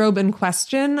wardrobe in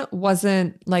question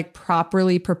wasn't like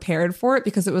properly prepared for it,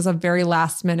 because it was a very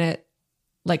last minute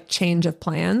like change of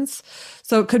plans.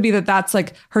 So it could be that that's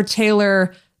like her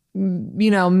tailor,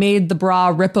 you know, made the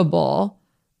bra rippable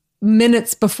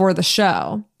minutes before the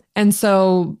show. And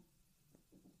so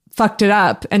fucked it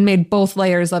up and made both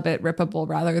layers of it rippable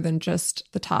rather than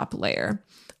just the top layer.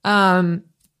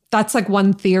 That's like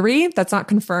one theory that's not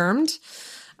confirmed.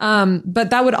 But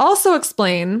that would also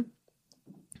explain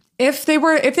if they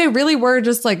really were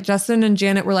just like Justin and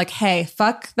Janet were like, hey,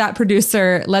 fuck that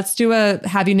producer. Let's do a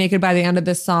Have You Naked by the end of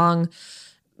this song,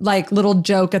 like little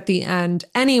joke at the end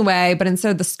anyway. But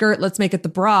instead of the skirt, let's make it the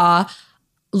bra.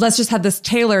 Let's just have this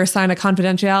tailor sign a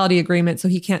confidentiality agreement so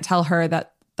he can't tell her that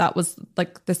was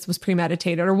like, this was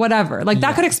premeditated or whatever. Like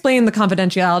that could explain the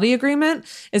confidentiality agreement,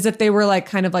 is if they were like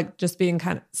kind of like just being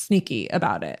kind of sneaky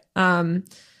about it.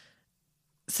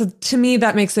 So to me,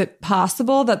 that makes it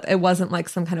possible that it wasn't like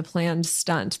some kind of planned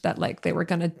stunt, that like they were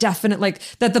going to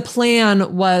that the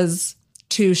plan was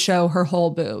to show her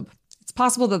whole boob. It's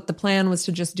possible that the plan was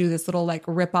to just do this little like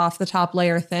rip off the top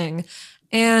layer thing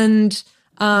and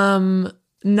not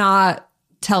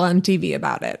tell MTV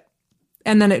about it.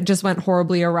 And then it just went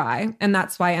horribly awry. And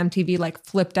that's why MTV like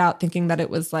flipped out, thinking that it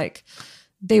was like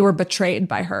they were betrayed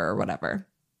by her or whatever.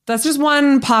 That's just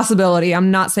one possibility.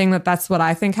 I'm not saying that that's what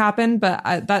I think happened, but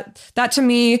that to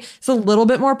me is a little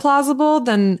bit more plausible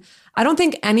than, I don't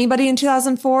think anybody in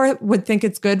 2004 would think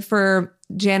it's good for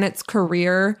Janet's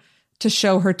career to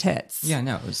show her tits. Yeah,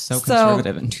 no, it was so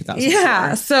conservative in 2004.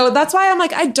 Yeah, so that's why I'm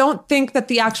like, I don't think that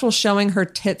the actual showing her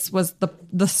tits was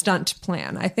the stunt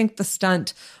plan. I think the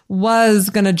stunt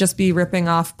was going to just be ripping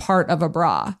off part of a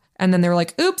bra. And then they were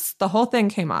like, oops, the whole thing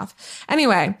came off.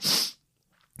 Anyway,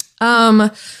 someone,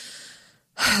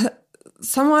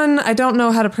 I don't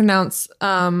know how to pronounce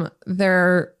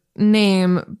their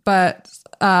name, but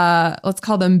let's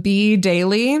call them B.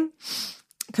 Daly,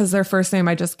 because their first name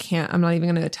I just can't, I'm not even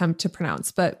going to attempt to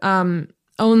pronounce, but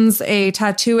owns a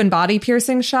tattoo and body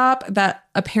piercing shop that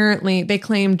apparently they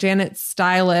claim Janet's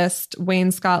stylist,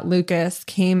 Wayne Scott Lucas,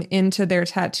 came into their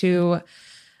tattoo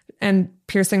and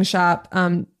piercing shop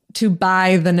to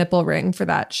buy the nipple ring for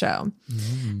that show.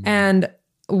 And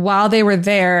while they were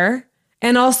there,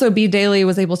 and also B. Daly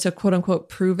was able to quote unquote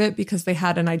prove it because they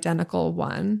had an identical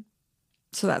one.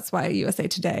 So that's why USA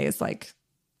Today is like,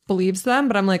 believes them.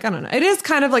 But I'm like, I don't know. It is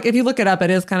kind of like, if you look it up, it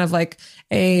is kind of like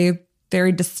a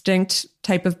very distinct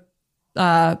type of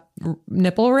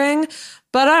nipple ring.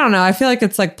 But I don't know. I feel like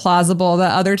it's like plausible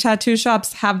that other tattoo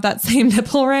shops have that same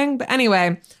nipple ring. But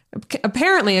anyway,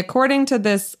 apparently, according to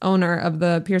this owner of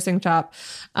the piercing shop,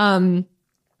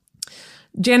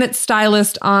 Janet's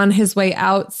stylist on his way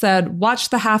out said,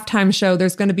 watch the halftime show.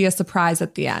 There's going to be a surprise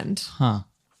at the end. Huh.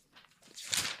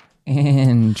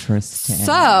 Interesting.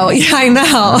 So, yeah, I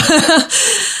know.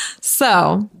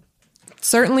 So,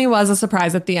 certainly was a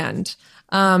surprise at the end.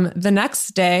 The next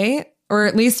day, or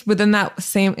at least within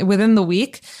the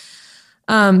week,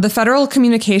 the Federal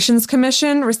Communications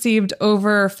Commission received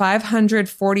over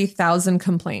 540,000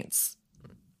 complaints.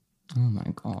 Oh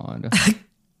my God.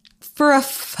 For a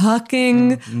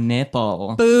fucking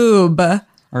nipple. Boob.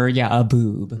 Or yeah, a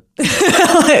boob.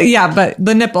 Yeah, but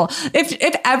the nipple.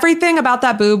 If everything about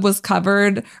that boob was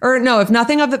covered, or no, if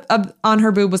nothing on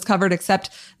her boob was covered except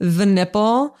the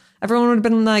nipple, everyone would have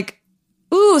been like,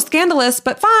 ooh, scandalous,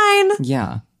 but fine.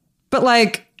 Yeah. But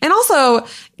like, and also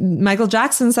Michael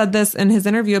Jackson said this in his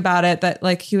interview about it, that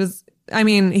like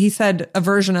he said a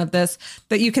version of this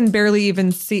that you can barely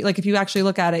even see. Like if you actually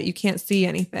look at it, you can't see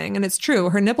anything. And it's true.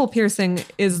 Her nipple piercing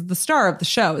is the star of the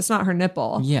show. It's not her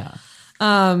nipple. Yeah.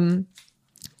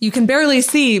 You can barely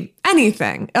see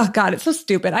anything. Oh God, it's so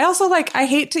stupid. I also I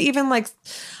hate to even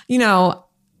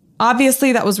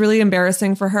obviously that was really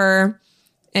embarrassing for her.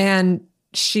 And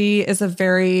she is a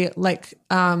very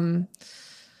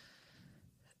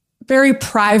very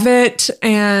private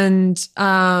and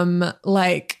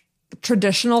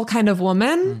traditional kind of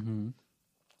woman. Mm-hmm.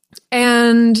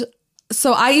 And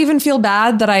so I even feel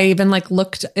bad that I even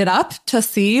looked it up to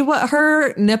see what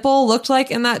her nipple looked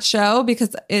like in that show,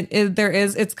 because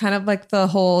it's kind of like the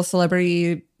whole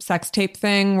celebrity sex tape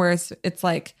thing where it's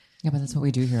like, yeah, but that's what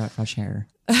we do here at Fresh Air.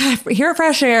 Here at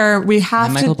Fresh Air, we have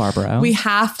to. Michael Barbaro. We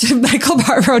have to. Michael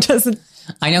Barbaro doesn't.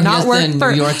 I know. Not he work does the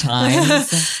for New York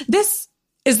Times. This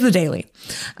is the Daily.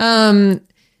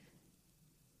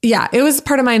 Yeah, it was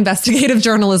part of my investigative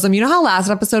journalism. You know how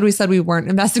last episode we said we weren't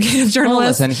investigative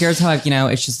journalists? Well, listen, here's how,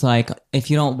 it's just like,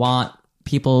 if you don't want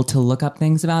people to look up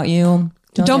things about you,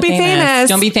 don't be famous.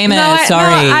 Don't be famous. No,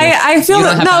 sorry. No, I feel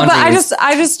that. No, boundaries. But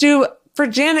I just do, for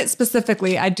Janet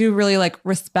specifically, I do really like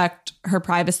respect her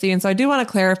privacy. And so I do want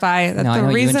to clarify that the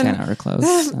reason. You and Janet are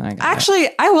close. Actually,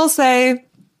 I will say,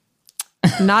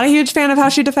 not a huge fan of how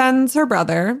she defends her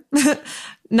brother.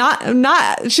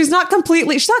 She's not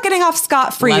getting off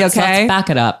scot-free. Let's back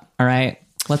it up. All right.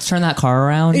 Let's turn that car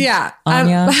around. Yeah.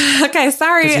 Okay.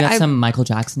 Sorry. You have some Michael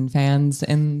Jackson fans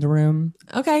in the room.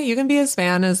 Okay. You can be his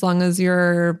fan as long as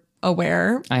you're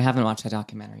aware. I haven't watched that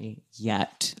documentary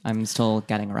yet. I'm still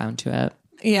getting around to it.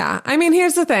 Yeah. I mean,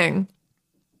 here's the thing.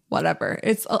 Whatever.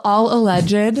 It's all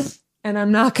alleged. And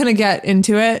I'm not going to get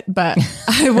into it, but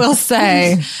I will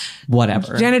say,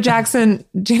 whatever. Janet Jackson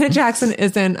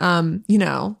isn't,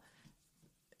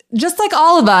 just like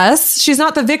all of us, she's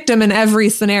not the victim in every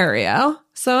scenario.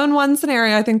 So in one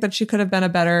scenario, I think that she could have been a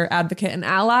better advocate and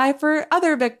ally for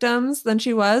other victims than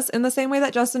she was, in the same way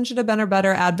that Justin should have been a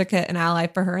better advocate and ally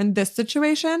for her in this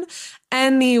situation.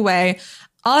 Anyway,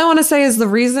 all I want to say is the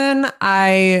reason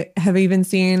I have even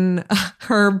seen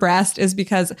her breast is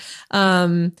because,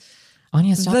 Anya,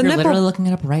 stop. You're literally looking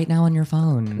it up right now on your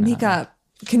phone. Mika,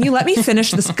 can you let me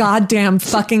finish this goddamn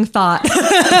fucking thought?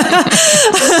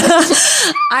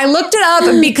 I looked it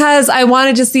up because I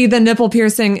wanted to see the nipple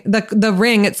piercing, the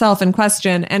ring itself in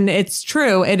question. And it's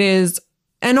true. It is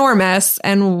enormous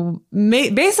and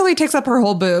basically takes up her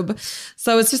whole boob.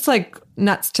 So it's just like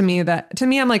nuts to me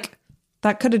I'm like,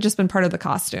 that could have just been part of the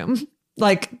costume.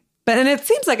 And it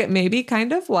seems like it maybe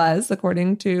kind of was,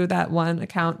 according to that one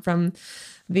account from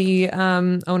the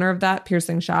owner of that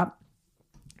piercing shop.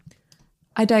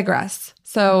 I digress.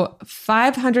 So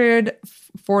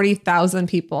 540,000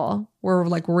 people were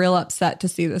like real upset to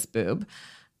see this boob.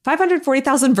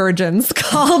 540,000 virgins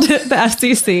called it the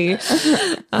FCC.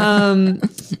 And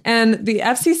the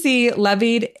FCC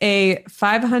levied a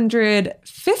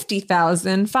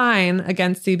 $550,000 fine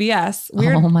against CBS.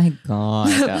 Weird. Oh my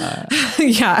God.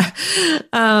 Yeah.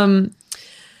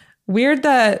 Weird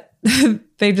that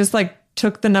they just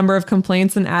took the number of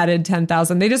complaints and added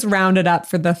 10,000. They just rounded up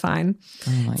for the fine.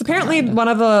 It's apparently one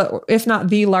of the, if not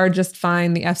the largest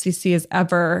fine the FCC has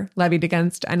ever levied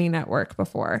against any network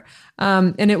before.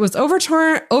 And it was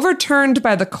overturned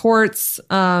by the courts.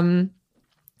 Forget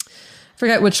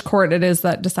which court it is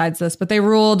that decides this, but they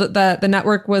ruled that the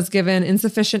network was given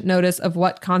insufficient notice of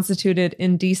what constituted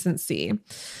indecency.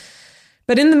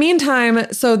 But in the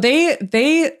meantime, so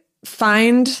they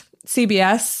fined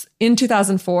CBS in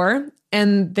 2004,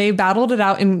 and they battled it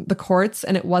out in the courts,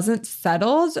 and it wasn't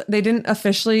settled. They didn't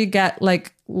officially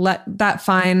that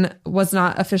fine was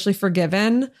not officially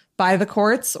forgiven by the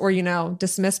courts or,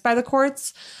 dismissed by the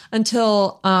courts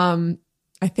until, I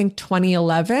think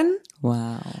 2011.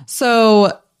 Wow.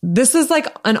 So this is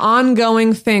an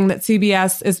ongoing thing that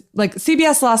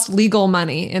CBS lost legal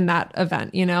money in that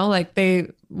event, they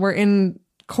were in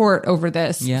court over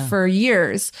this for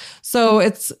years. So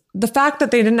it's the fact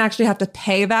that they didn't actually have to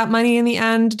pay that money in the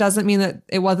end doesn't mean that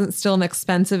it wasn't still an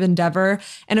expensive endeavor,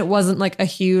 and it wasn't a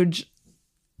huge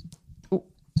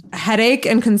headache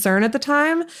and concern at the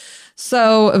time.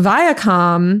 So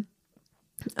Viacom,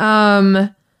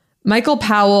 Michael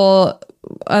Powell,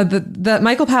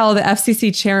 Michael Powell, the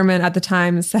FCC chairman at the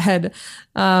time, said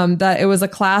that it was a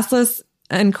classless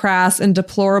and crass and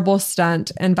deplorable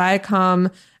stunt, and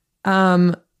Viacom,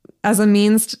 as a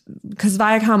means, because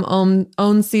Viacom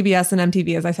owns CBS and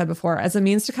MTV, as I said before, as a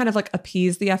means to kind of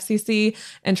appease the FCC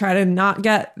and try to not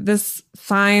get this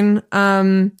fine,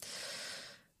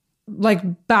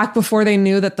 back before they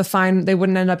knew that the fine, they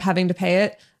wouldn't end up having to pay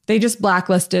it. They just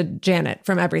blacklisted Janet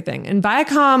from everything. And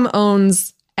Viacom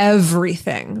owns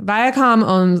everything. Viacom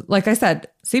owns, like I said,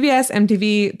 CBS,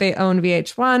 MTV, they own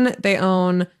VH1, they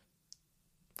own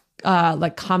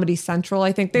Comedy Central,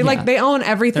 I think. They own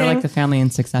everything. They're like the family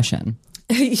in Succession.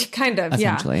 Kind of,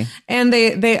 essentially. Yeah. And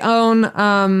they own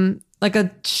a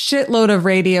shitload of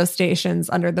radio stations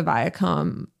under the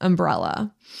Viacom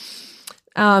umbrella.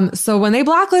 So when they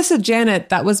blacklisted Janet,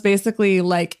 that was basically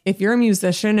if you're a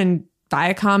musician and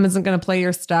Viacom isn't going to play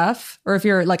your stuff, or if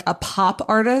you're a pop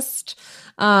artist,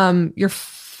 you're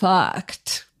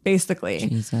fucked. Basically.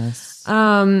 Jesus.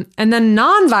 And then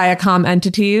non-Viacom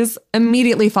entities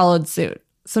immediately followed suit.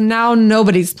 So now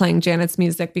nobody's playing Janet's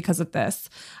music because of this.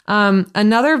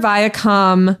 Another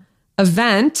Viacom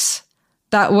event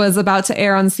that was about to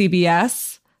air on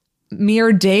CBS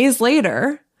mere days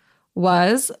later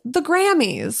was the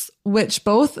Grammys, which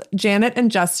both Janet and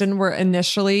Justin were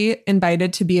initially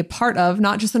invited to be a part of,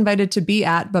 not just invited to be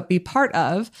at, but be part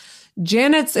of.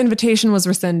 Janet's invitation was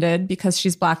rescinded because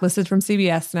she's blacklisted from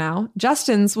CBS now.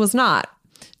 Justin's was not.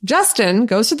 Justin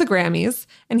goes to the Grammys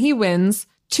and he wins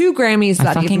 2 Grammys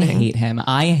that evening. I fucking hate him.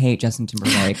 I hate Justin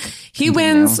Timberlake. He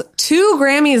wins 2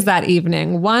 Grammys that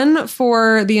evening. One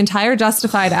for the entire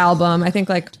Justified album, I think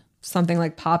like something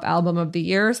like Pop Album of the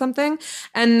Year or something.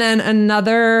 And then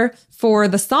another for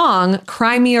the song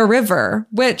Cry Me a River,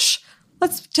 which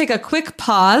let's take a quick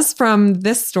pause from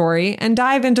this story and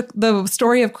dive into the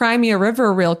story of Cry Me a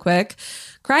River real quick.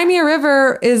 Cry Me a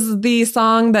River is the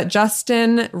song that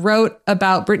Justin wrote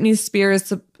about Britney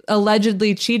Spears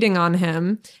allegedly cheating on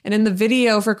him. And in the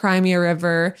video for Cry Me a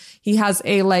River, he has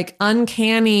a like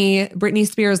uncanny Britney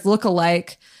Spears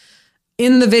lookalike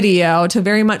in the video to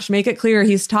very much make it clear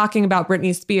he's talking about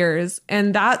Britney Spears.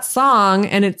 And that song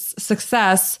and its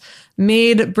success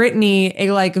made Britney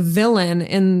a like villain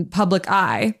in public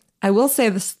eye. I will say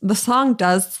this, the song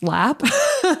does slap,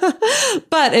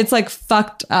 but it's like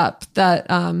fucked up that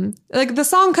like the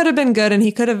song could have been good and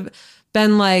he could have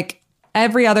been like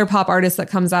every other pop artist that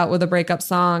comes out with a breakup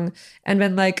song and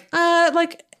been like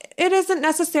it isn't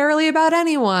necessarily about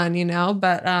anyone, you know,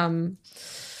 but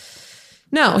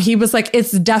no, he was like,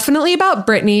 it's definitely about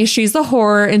Britney. She's a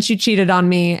whore and she cheated on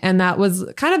me. And that was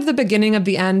kind of the beginning of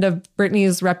the end of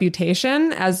Britney's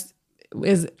reputation, as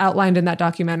is outlined in that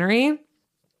documentary.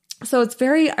 So it's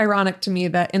very ironic to me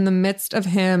that in the midst of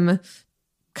him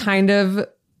kind of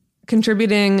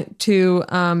contributing to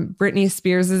Britney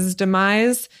Spears's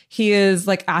demise, he is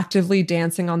like actively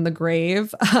dancing on the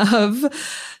grave of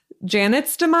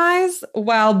Janet's demise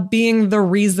while being the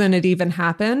reason it even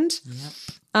happened. Yep.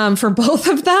 For both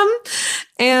of them.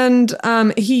 And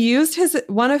he used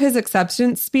one of his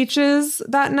acceptance speeches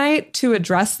that night to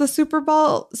address the Super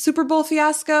Bowl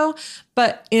fiasco.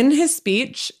 But in his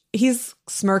speech, he's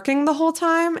smirking the whole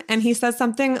time. And he says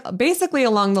something basically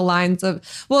along the lines of,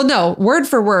 well, no, word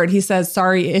for word, he says,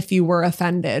 sorry if you were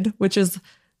offended, which is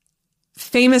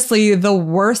famously the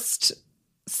worst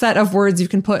set of words you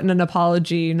can put in an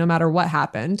apology, no matter what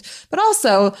happened. But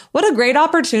also, what a great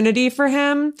opportunity for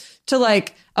him to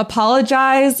like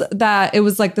apologize that it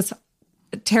was like this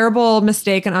terrible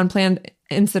mistake and unplanned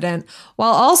incident,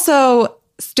 while also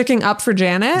sticking up for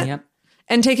Janet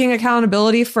and taking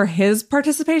accountability for his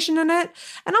participation in it.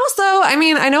 And also, I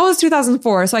mean, I know it was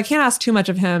 2004, so I can't ask too much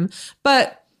of him,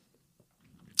 but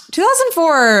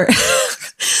 2004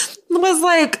 was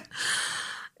like,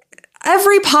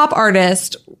 every pop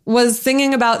artist was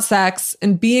singing about sex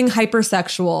and being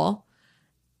hypersexual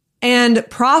and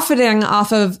profiting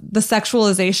off of the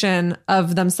sexualization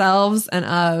of themselves and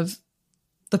of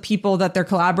the people that they're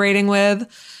collaborating with.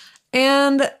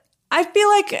 And I feel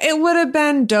like it would have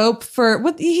been dope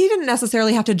he didn't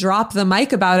necessarily have to drop the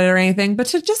mic about it or anything, but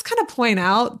to just kind of point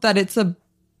out that it's a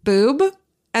boob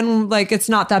and like, it's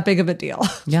not that big of a deal.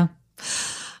 Yeah.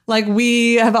 Like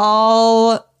we have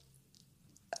all,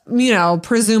 you know,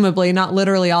 presumably not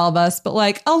literally all of us, but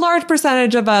like a large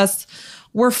percentage of us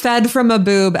were fed from a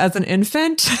boob as an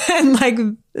infant. And like,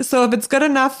 so if it's good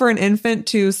enough for an infant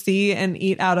to see and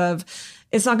eat out of,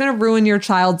 it's not going to ruin your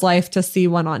child's life to see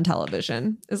one on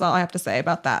television, is all I have to say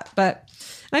about that. But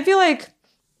I feel like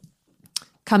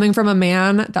coming from a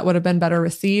man, that would have been better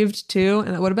received too.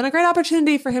 And it would have been a great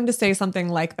opportunity for him to say something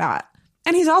like that.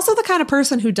 And he's also the kind of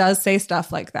person who does say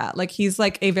stuff like that. Like he's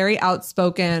like a very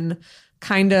outspoken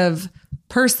kind of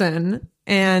person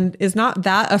and is not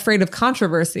that afraid of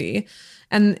controversy.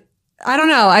 And I don't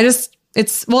know,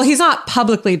 he's not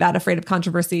publicly that afraid of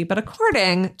controversy, but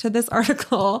according to this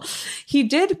article, he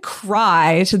did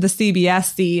cry to the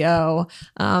CBS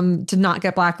CEO to not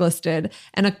get blacklisted.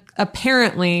 And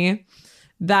apparently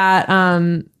that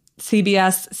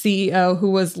CBS CEO, who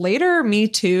was later Me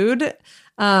Too'd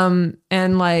and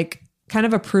like kind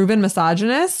of a proven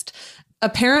misogynist,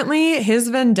 apparently his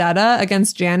vendetta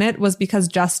against Janet was because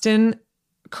Justin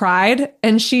cried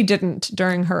and she didn't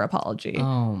during her apology.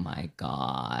 Oh my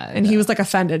God. And he was like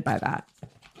offended by that.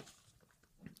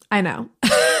 I know.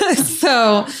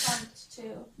 So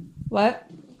what?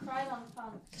 He cried on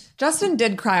Punk'd. Justin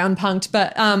did cry on Punk'd,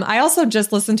 but I also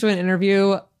just listened to an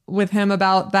interview with him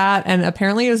about that, and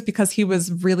apparently it was because he was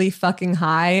really fucking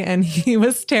high and he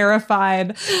was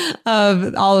terrified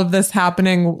of all of this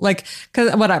happening. Like,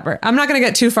 cause whatever, I'm not going to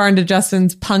get too far into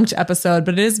Justin's Punk'd episode,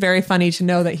 but it is very funny to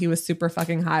know that he was super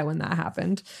fucking high when that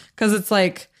happened. Cause it's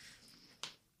like,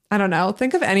 I don't know,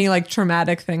 think of any like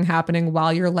traumatic thing happening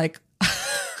while you're like,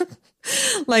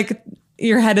 like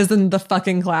your head is in the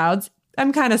fucking clouds.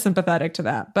 I'm kind of sympathetic to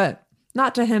that, but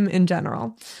not to him in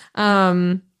general.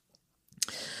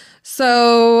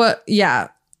 So yeah.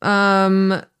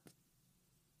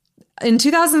 In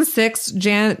 2006,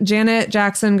 Janet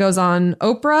Jackson goes on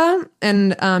Oprah,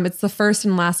 and it's the first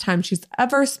and last time she's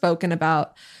ever spoken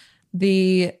about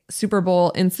the Super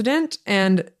Bowl incident.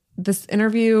 And this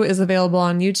interview is available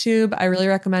on YouTube. I really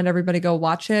recommend everybody go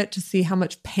watch it to see how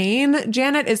much pain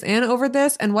Janet is in over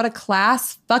this and what a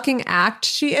class fucking act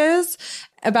she is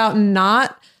about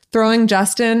not throwing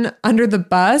Justin under the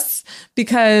bus,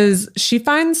 because she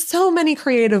finds so many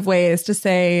creative ways to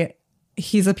say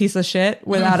he's a piece of shit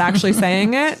without actually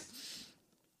saying it.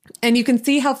 And you can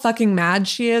see how fucking mad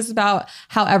she is about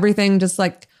how everything just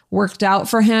like worked out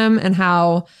for him and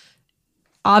how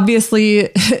obviously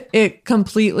it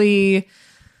completely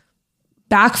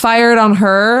backfired on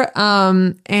her.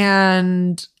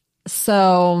 And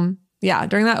so, yeah,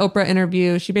 during that Oprah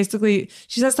interview, she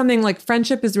says something like,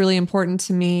 friendship is really important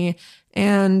to me.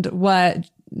 And what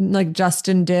like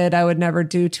Justin did, I would never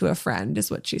do to a friend, is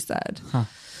what she said. Huh.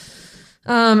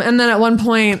 And then at one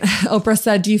point, Oprah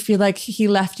said, do you feel like he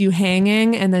left you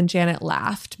hanging? And then Janet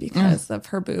laughed because of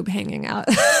her boob hanging out.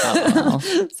 Oh, wow.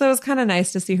 So it was kind of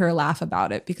nice to see her laugh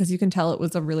about it, because you can tell it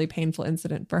was a really painful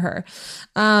incident for her.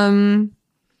 In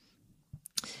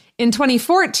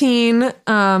 2014,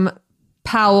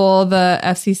 Powell, the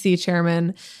FCC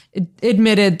chairman,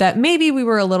 admitted that maybe we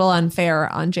were a little unfair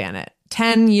on Janet.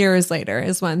 10 years later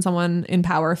is when someone in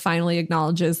power finally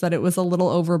acknowledges that it was a little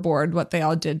overboard what they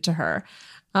all did to her.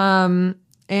 And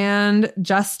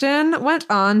Justin went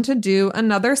on to do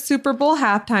another Super Bowl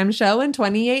halftime show in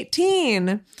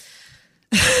 2018.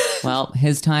 Well,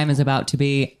 his time is about to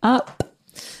be up.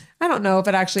 I don't know if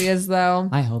it actually is, though.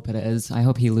 I hope it is. I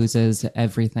hope he loses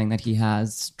everything that he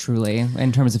has, truly,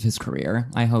 in terms of his career.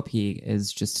 I hope he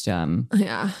is just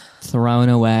thrown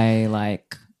away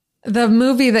like... The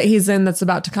movie that he's in that's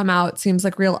about to come out seems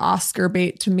like real Oscar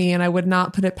bait to me, and I would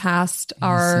not put it past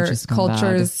our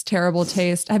culture's terrible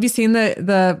taste. Have you seen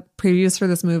the previews for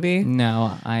this movie?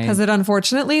 No, because it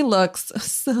unfortunately looks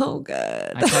so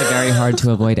good. I try very hard to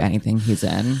avoid anything he's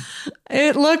in.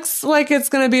 It looks like it's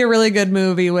going to be a really good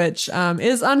movie, which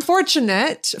is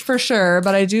unfortunate for sure.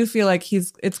 But I do feel like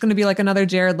it's going to be like another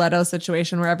Jared Leto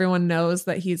situation where everyone knows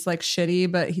that he's like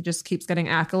shitty, but he just keeps getting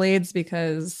accolades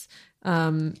because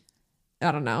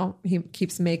I don't know. He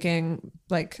keeps making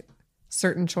like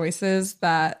certain choices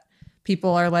that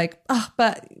people are like, oh,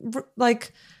 but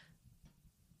like,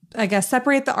 I guess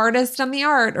separate the artist and the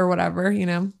art or whatever, you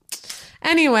know?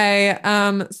 Anyway,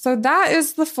 so that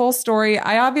is the full story.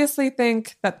 I obviously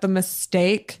think that the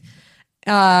mistake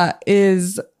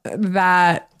is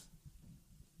that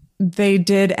they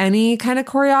did any kind of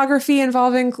choreography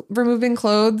involving removing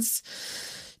clothes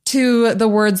to the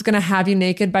words "gonna have you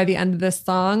naked" by the end of this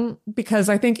song, because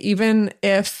I think even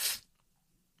if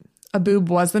a boob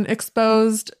wasn't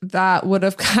exposed, that would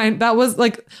have that was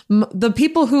like the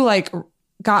people who like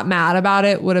got mad about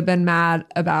it would have been mad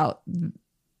about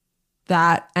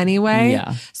that anyway.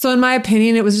 Yeah. So in my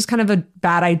opinion, it was just kind of a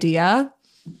bad idea.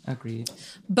 Agreed.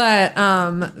 But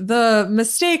the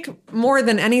mistake more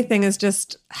than anything is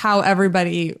just how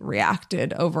everybody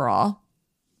reacted overall.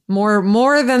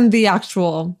 More than the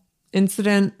actual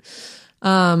incident,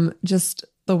 just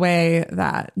the way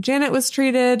that Janet was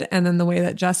treated and then the way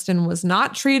that Justin was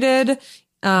not treated.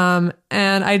 And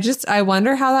I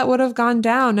wonder how that would have gone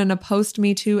down in a post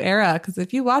Me Too era. Because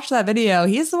if you watch that video,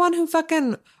 he's the one who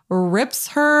fucking rips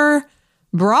her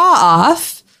bra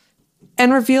off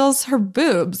and reveals her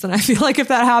boobs. And I feel like if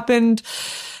that happened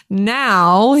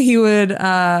now,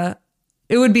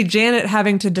 it would be Janet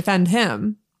having to defend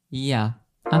him. Yeah.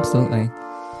 Absolutely.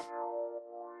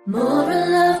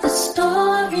 Moral of the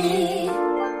story.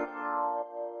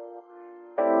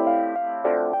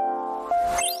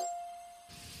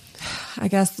 I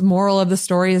guess the moral of the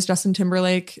story is Justin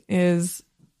Timberlake is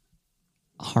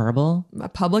horrible. A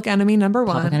public enemy number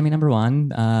one. Public enemy number one.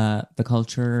 The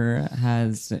culture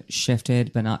has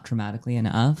shifted, but not dramatically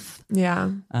enough. Yeah.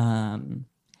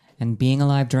 And being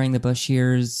alive during the Bush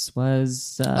years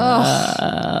was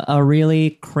a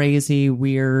really crazy,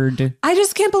 weird I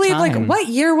just can't believe, time. like, what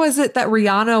year was it that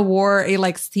Rihanna wore a,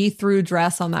 like, see-through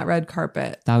dress on that red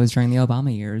carpet? That was during the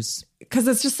Obama years. Because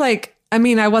it's just like, I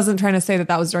mean, I wasn't trying to say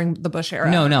that was during the Bush era.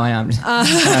 No, I am.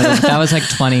 That was like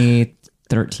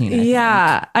 2013.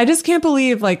 I just can't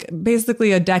believe, like,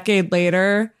 basically a decade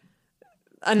later,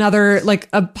 another, like,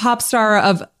 a pop star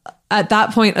of... at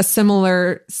that point, a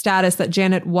similar status that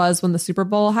Janet was when the Super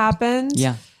Bowl happened.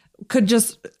 Yeah. Could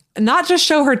just not just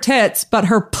show her tits, but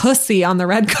her pussy on the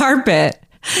red carpet.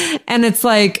 And it's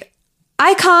like,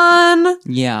 icon.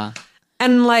 Yeah.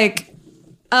 And like,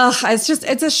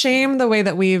 It's a shame the way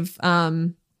that we've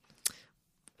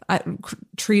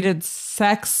treated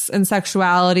sex and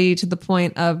sexuality to the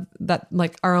point of that,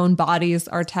 like, our own bodies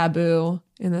are taboo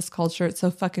in this culture. It's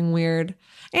so fucking weird.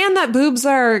 And that boobs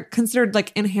are considered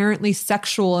like inherently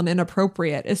sexual and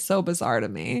inappropriate is so bizarre to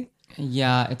me.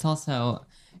 Yeah,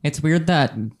 it's weird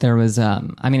that there was,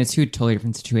 it's two totally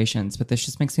different situations, but this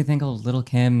just makes me think of Little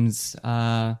Kim's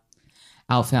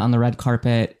outfit on the red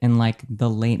carpet in like the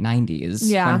late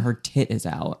 90s when her tit is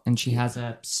out and she has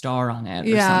a star on it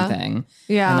or something.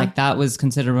 Yeah. And like that was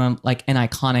considered like an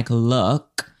iconic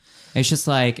look. It's just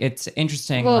like, it's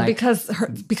interesting. Well, like,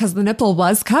 because the nipple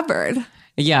was covered.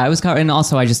 Yeah, it was covered. And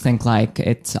also I just think like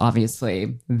it's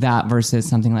obviously that versus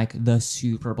something like the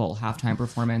Super Bowl halftime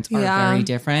performance are very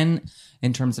different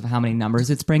in terms of how many numbers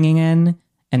it's bringing in.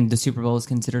 And the Super Bowl is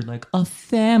considered like a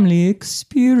family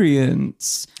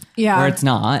experience. Yeah. Where it's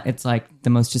not. It's like the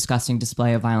most disgusting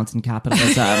display of violence and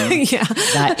capitalism.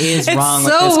 That is wrong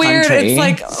with this country. It's so weird. It's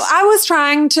like I was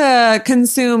trying to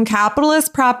consume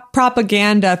capitalist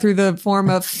propaganda through the form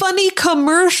of funny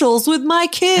commercials with my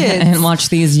kids. And watch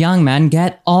these young men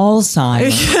get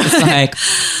Alzheimer's. It's like...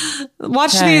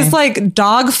 Watch these like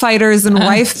dog fighters and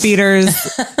wife beaters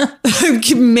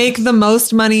make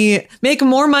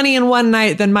more money in one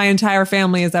night than my entire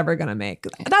family is ever going to make.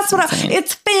 That's what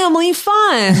it's family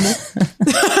fun.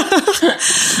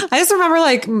 I just remember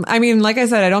like I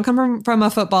said, I don't come from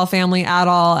a football family at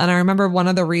all. And I remember one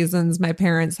of the reasons my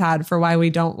parents had for why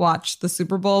we don't watch the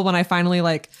Super Bowl when I finally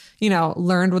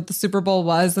learned what the Super Bowl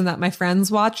was and that my friends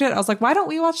watch it. I was like, why don't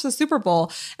we watch the Super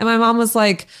Bowl? And my mom was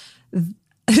like,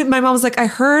 I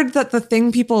heard that the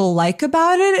thing people like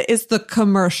about it is the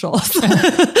commercials.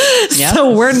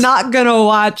 So we're not going to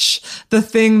watch the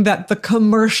thing that the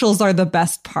commercials are the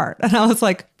best part. And I was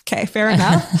like, okay, fair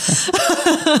enough.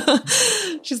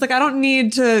 She's like, I don't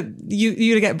need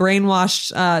you to get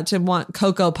brainwashed to want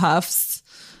Cocoa Puffs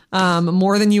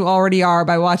more than you already are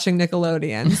by watching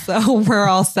Nickelodeon. So we're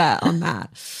all set on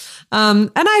that.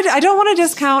 And I don't want to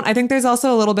discount. I think there's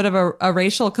also a little bit of a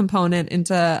racial component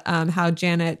into how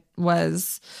Janet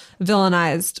was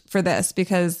villainized for this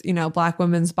because, Black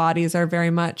women's bodies are very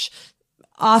much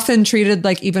often treated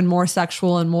like even more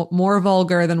sexual and more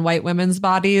vulgar than white women's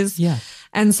bodies. Yeah.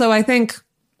 And so I think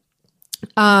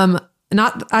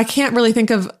I can't really think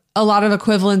of a lot of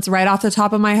equivalents right off the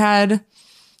top of my head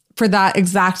for that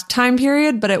exact time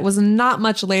period, but it was not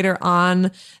much later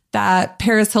on that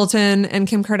Paris Hilton and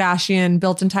Kim Kardashian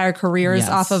built entire careers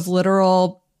off of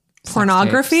literal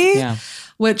pornography,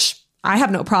 which I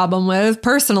have no problem with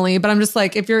personally. But I'm just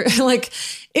like, if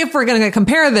we're going to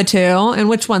compare the two and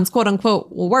which one's quote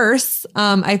unquote worse,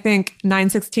 I think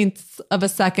 9/16 of a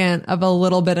second of a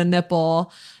little bit of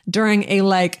nipple during a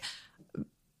like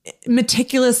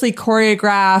meticulously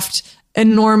choreographed,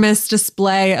 enormous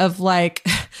display of like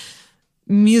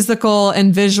musical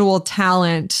and visual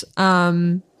talent,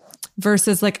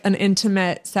 versus like an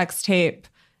intimate sex tape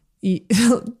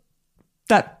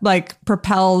that like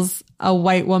propels a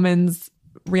white woman's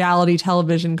reality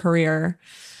television career.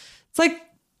 It's like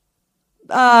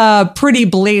pretty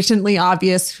blatantly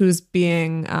obvious who's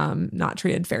being not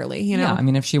treated fairly, Yeah, I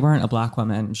mean, if she weren't a Black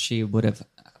woman, she would have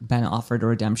been offered a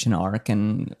redemption arc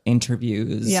and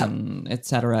interviews and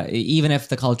etc. Even if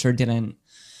the culture didn't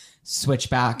switch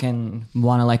back and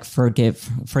want to like forgive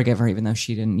her, even though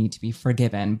she didn't need to be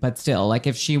forgiven. But still, like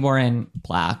if she weren't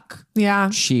Black,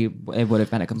 it would have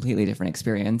been a completely different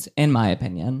experience, in my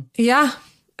opinion. Yeah.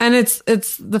 And it's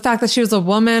the fact that she was a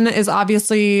woman is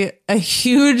obviously a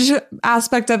huge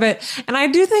aspect of it. And I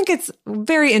do think it's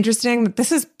very interesting that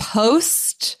this is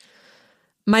post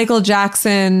Michael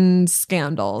Jackson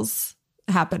scandals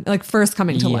happened, like first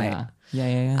coming to light.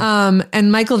 Yeah.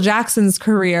 And Michael Jackson's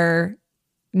career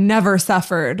never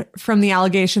suffered from the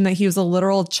allegation that he was a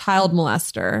literal child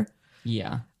molester.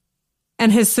 Yeah.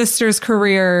 And his sister's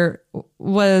career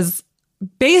was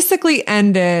basically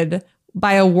ended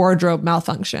by a wardrobe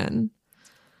malfunction.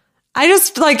 I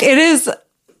just like, it is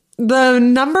the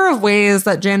number of ways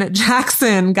that Janet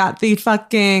Jackson got the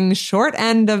fucking short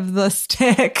end of the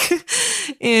stick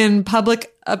in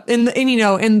public, in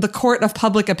the court of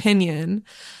public opinion,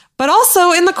 but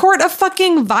also in the court of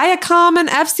fucking Viacom and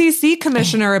FCC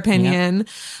commissioner opinion.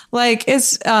 Like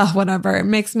it's whatever. It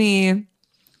makes me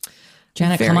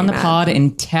Janet, come on the pod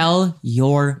and tell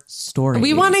your story.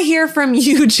 We want to hear from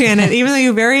you, Janet, even though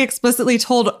you very explicitly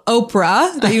told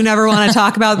Oprah that you never want to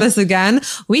talk about this again.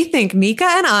 We think Nika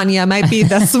and Anya might be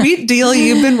the sweet deal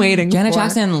you've been waiting Janet for.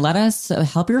 Jackson, let us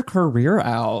help your career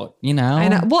out, I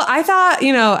know. Well, I thought,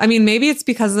 maybe it's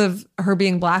because of her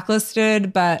being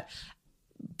blacklisted, but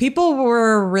people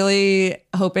were really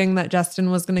hoping that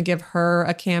Justin was going to give her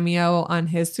a cameo on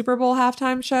his Super Bowl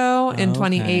halftime show in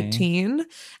 2018.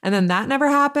 And then that never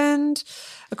happened.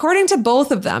 According to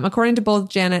both of them, according to both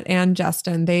Janet and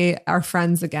Justin, they are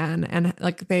friends again. And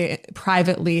like they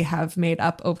privately have made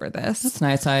up over this. That's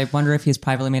nice. I wonder if he's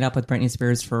privately made up with Britney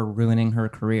Spears for ruining her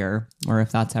career or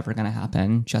if that's ever going to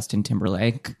happen. Justin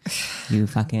Timberlake, you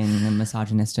fucking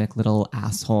misogynistic little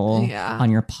asshole on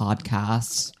your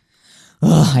podcast.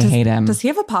 Ugh, I hate him. Does he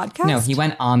have a podcast? No, he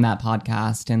went on that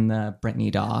podcast in the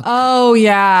Britney doc. Oh,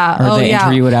 yeah. Or the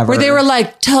interview, whatever. Where they were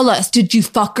like, tell us, did you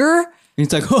fuck her? And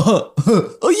he's like, oh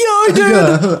yeah,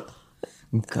 I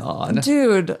did. God.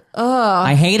 Dude.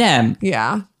 I hate him.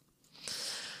 Yeah.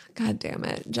 God damn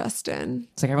it, Justin.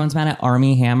 It's like everyone's mad at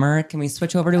Army Hammer. Can we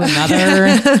switch over to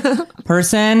another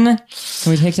person?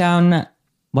 Can we take down,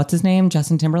 what's his name?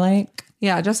 Justin Timberlake?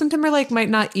 Yeah, Justin Timberlake might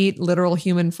not eat literal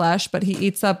human flesh, but he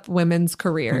eats up women's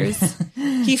careers.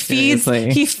 He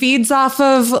feeds off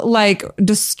of like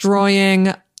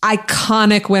destroying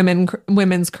iconic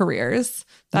women's careers.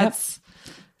 That's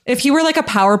if he were like a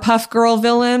Powerpuff Girl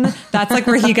villain, that's like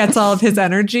where he gets all of his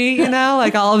energy, you know,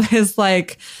 like all of his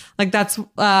like that's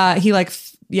he like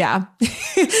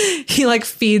he like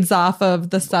feeds off of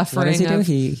the suffering. What does he do?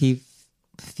 He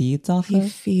feeds off of it? He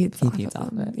feeds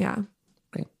off of it. Yeah.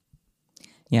 Great.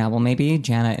 Yeah, well maybe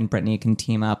Janet and Britney can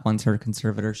team up once her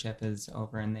conservatorship is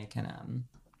over and they can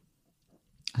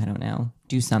I don't know,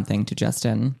 do something to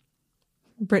Justin.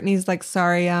 Britney's like,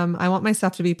 sorry, I want my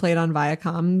stuff to be played on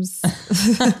Viacom's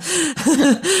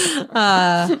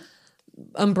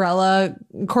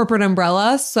corporate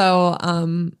umbrella.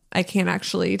 So I can't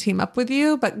actually team up with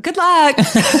you, but good luck.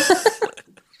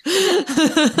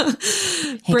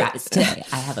 Hey guys, today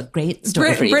I have a great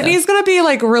story for you. Britney's going to be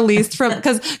like released from,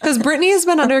 because Britney has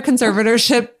been under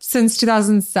conservatorship since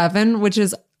 2007, which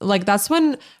is like, that's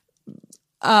when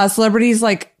celebrities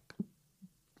like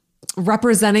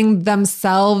representing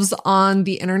themselves on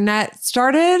the internet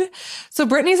started. So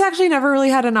Britney's actually never really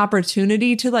had an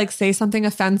opportunity to like say something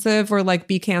offensive or like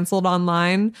be canceled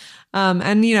online.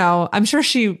 And you know, I'm sure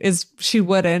she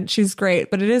wouldn't. She's great,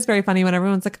 but it is very funny when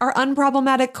everyone's like, our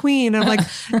unproblematic queen. And I'm like,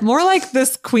 more like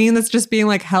this queen that's just being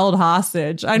like held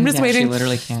hostage. I'm just waiting. She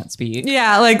literally can't speak.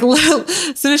 Yeah. Like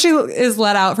as soon as she is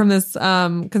let out from this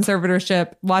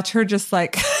conservatorship, watch her just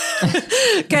like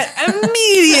get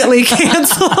immediately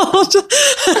canceled.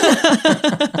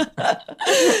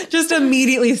 Just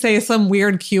immediately say some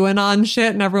weird QAnon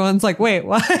shit. And everyone's like, wait,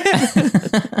 what?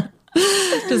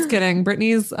 Just kidding.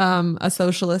 Britney's a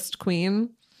socialist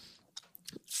queen.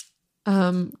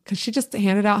 Because she just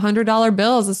handed out $100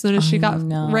 bills as soon as she got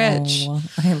rich.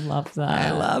 I love that.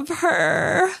 I love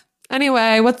her.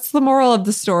 Anyway, what's the moral of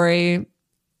the story?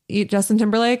 Eat Justin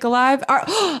Timberlake alive?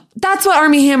 That's what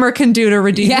Army Hammer can do to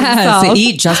redeem himself. Yes,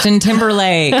 eat Justin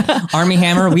Timberlake. Army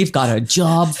Hammer, we've got a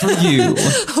job for you.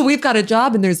 We've got a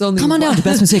job and there's only Come on down to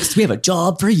Best Mistakes. We have a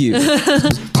job for you.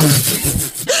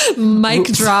 Mic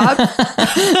drop.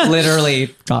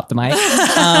 Literally drop the mic.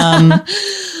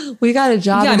 We got a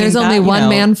job and there's only one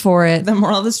man for it. The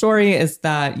moral of the story is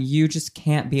that you just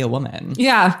can't be a woman.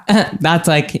 Yeah. That's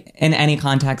like in any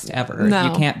context ever. No.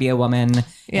 You can't be a woman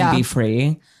and be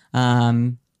free.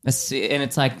 And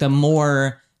it's like the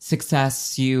more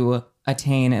success you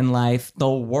attain in life,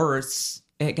 the worse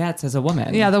it gets as a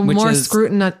woman. Yeah, the more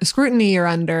scrutiny you're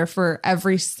under for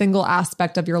every single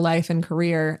aspect of your life and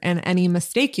career and any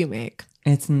mistake you make.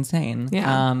 It's insane.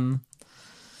 Yeah.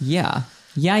 Yeah.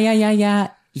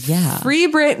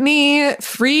 Free Britney,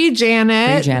 free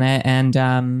Janet.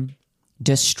 And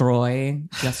destroy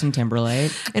Justin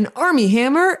Timberlake. And Army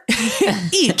Hammer,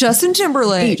 eat Justin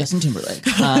Timberlake.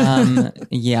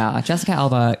 Yeah, Jessica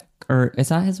Alba, or is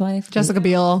that his wife? Jessica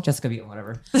Biel,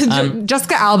 whatever.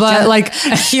 Jessica Alba like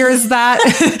hears that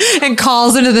and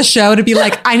calls into the show to be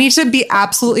like, I need to be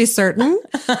absolutely certain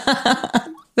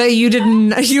that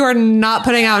you are not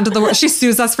putting out into the world. She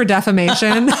sues us for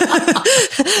defamation.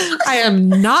 I am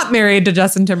not married to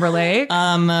Justin Timberlake.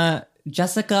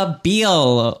 Jessica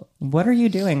Biel, what are you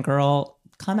doing, girl?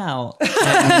 Come out.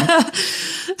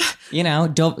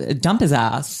 And, dump his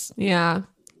ass. Yeah.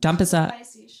 Dump his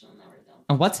ass.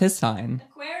 Oh, what's his sign?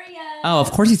 Aquarius. Oh,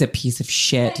 of course he's a piece of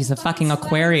shit. He's a fucking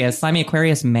Aquarius. Slimy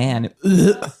Aquarius man.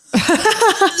 That's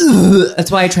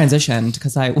why I transitioned,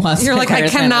 because I was. You're like, I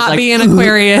cannot be an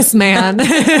Aquarius man.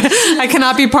 I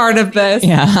cannot be part of this.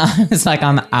 Yeah. It's like,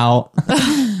 I'm out.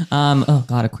 Oh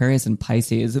God, Aquarius and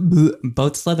Pisces.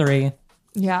 Both slithery.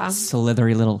 Yeah.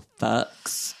 Slithery little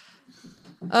fucks.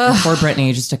 Poor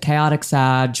Britney, just a chaotic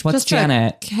Sag. What's just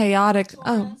Janet? Chaotic.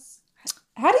 Oh.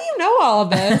 How do you know all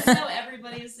of this? No,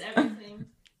 everybody's everything.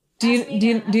 Do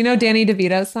you know Danny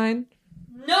DeVito's sign?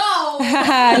 No.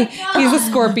 He's a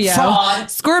Scorpio. Fraud.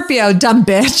 Scorpio, dumb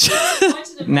bitch.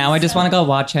 Now I just want to go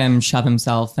watch him shove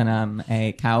himself in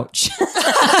a couch.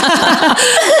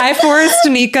 I forced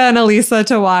Nika and Elisa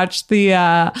to watch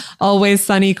the Always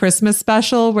Sunny Christmas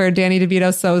special where Danny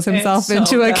DeVito sews himself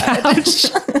into a couch.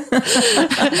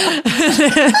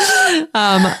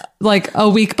 Like a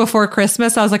week before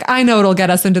Christmas, I was like, I know it'll get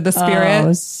us into the spirit.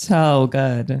 Oh, so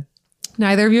good.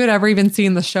 Neither of you had ever even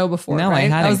seen the show before, No, right? I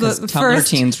hadn't. That was Because Tumblr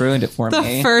teens ruined it for the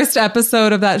me. first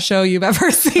episode of that show you've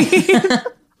ever seen.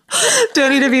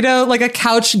 Danny DeVito, like a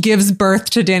couch gives birth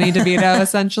to Danny DeVito,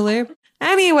 essentially.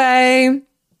 Anyway,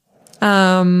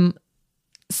 send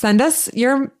us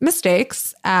your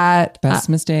mistakes at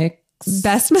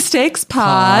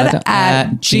bestmistakespod at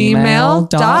gmail.com.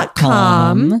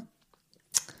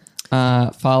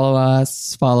 Follow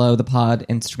us, follow the pod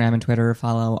Instagram and Twitter,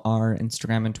 follow our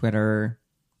Instagram and Twitter.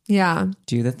 Yeah.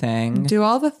 Do the thing. Do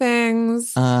all the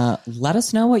things. Let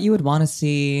us know what you would want to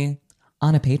see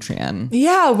on a Patreon.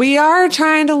 Yeah, we are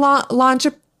trying to launch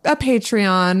a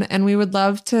Patreon, and we would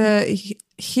love to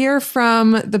hear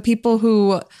from the people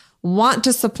who want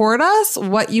to support us,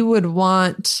 what you would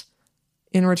want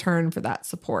in return for that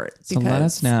support. So let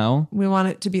us know. We want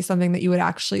it to be something that you would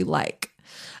actually like.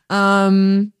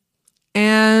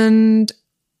 And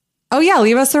oh yeah,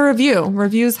 leave us a review.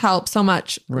 Reviews help so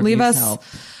much. Leave us. Help.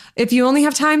 If you only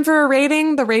have time for a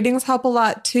rating, the ratings help a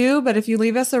lot too. But if you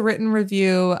leave us a written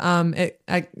review, it,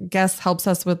 I guess, helps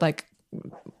us with like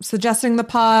suggesting the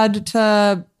pod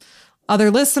to other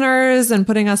listeners and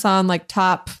putting us on like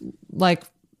top like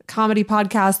comedy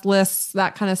podcast lists,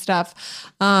 that kind of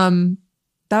stuff.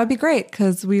 That would be great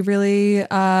because we really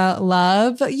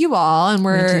love you all, and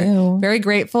we're very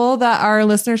grateful that our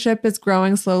listenership is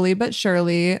growing slowly but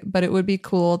surely. But it would be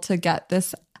cool to get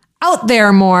this out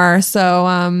there more.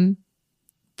 So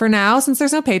for now, since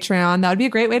there's no Patreon, that would be a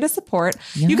great way to support.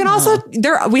 Yeah. You can also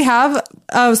we have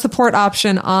a support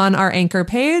option on our Anchor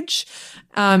page,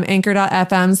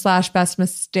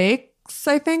 anchor.fm/bestmistakes,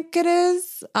 I think it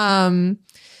is.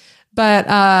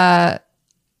 But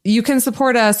you can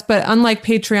support us, but unlike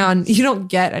Patreon, you don't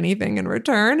get anything in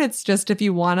return. It's just if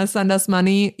you want to send us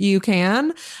money, you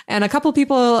can. And a couple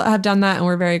people have done that, and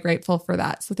we're very grateful for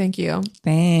that. So thank you.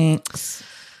 Thanks.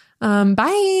 Bye.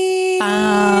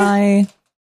 Bye.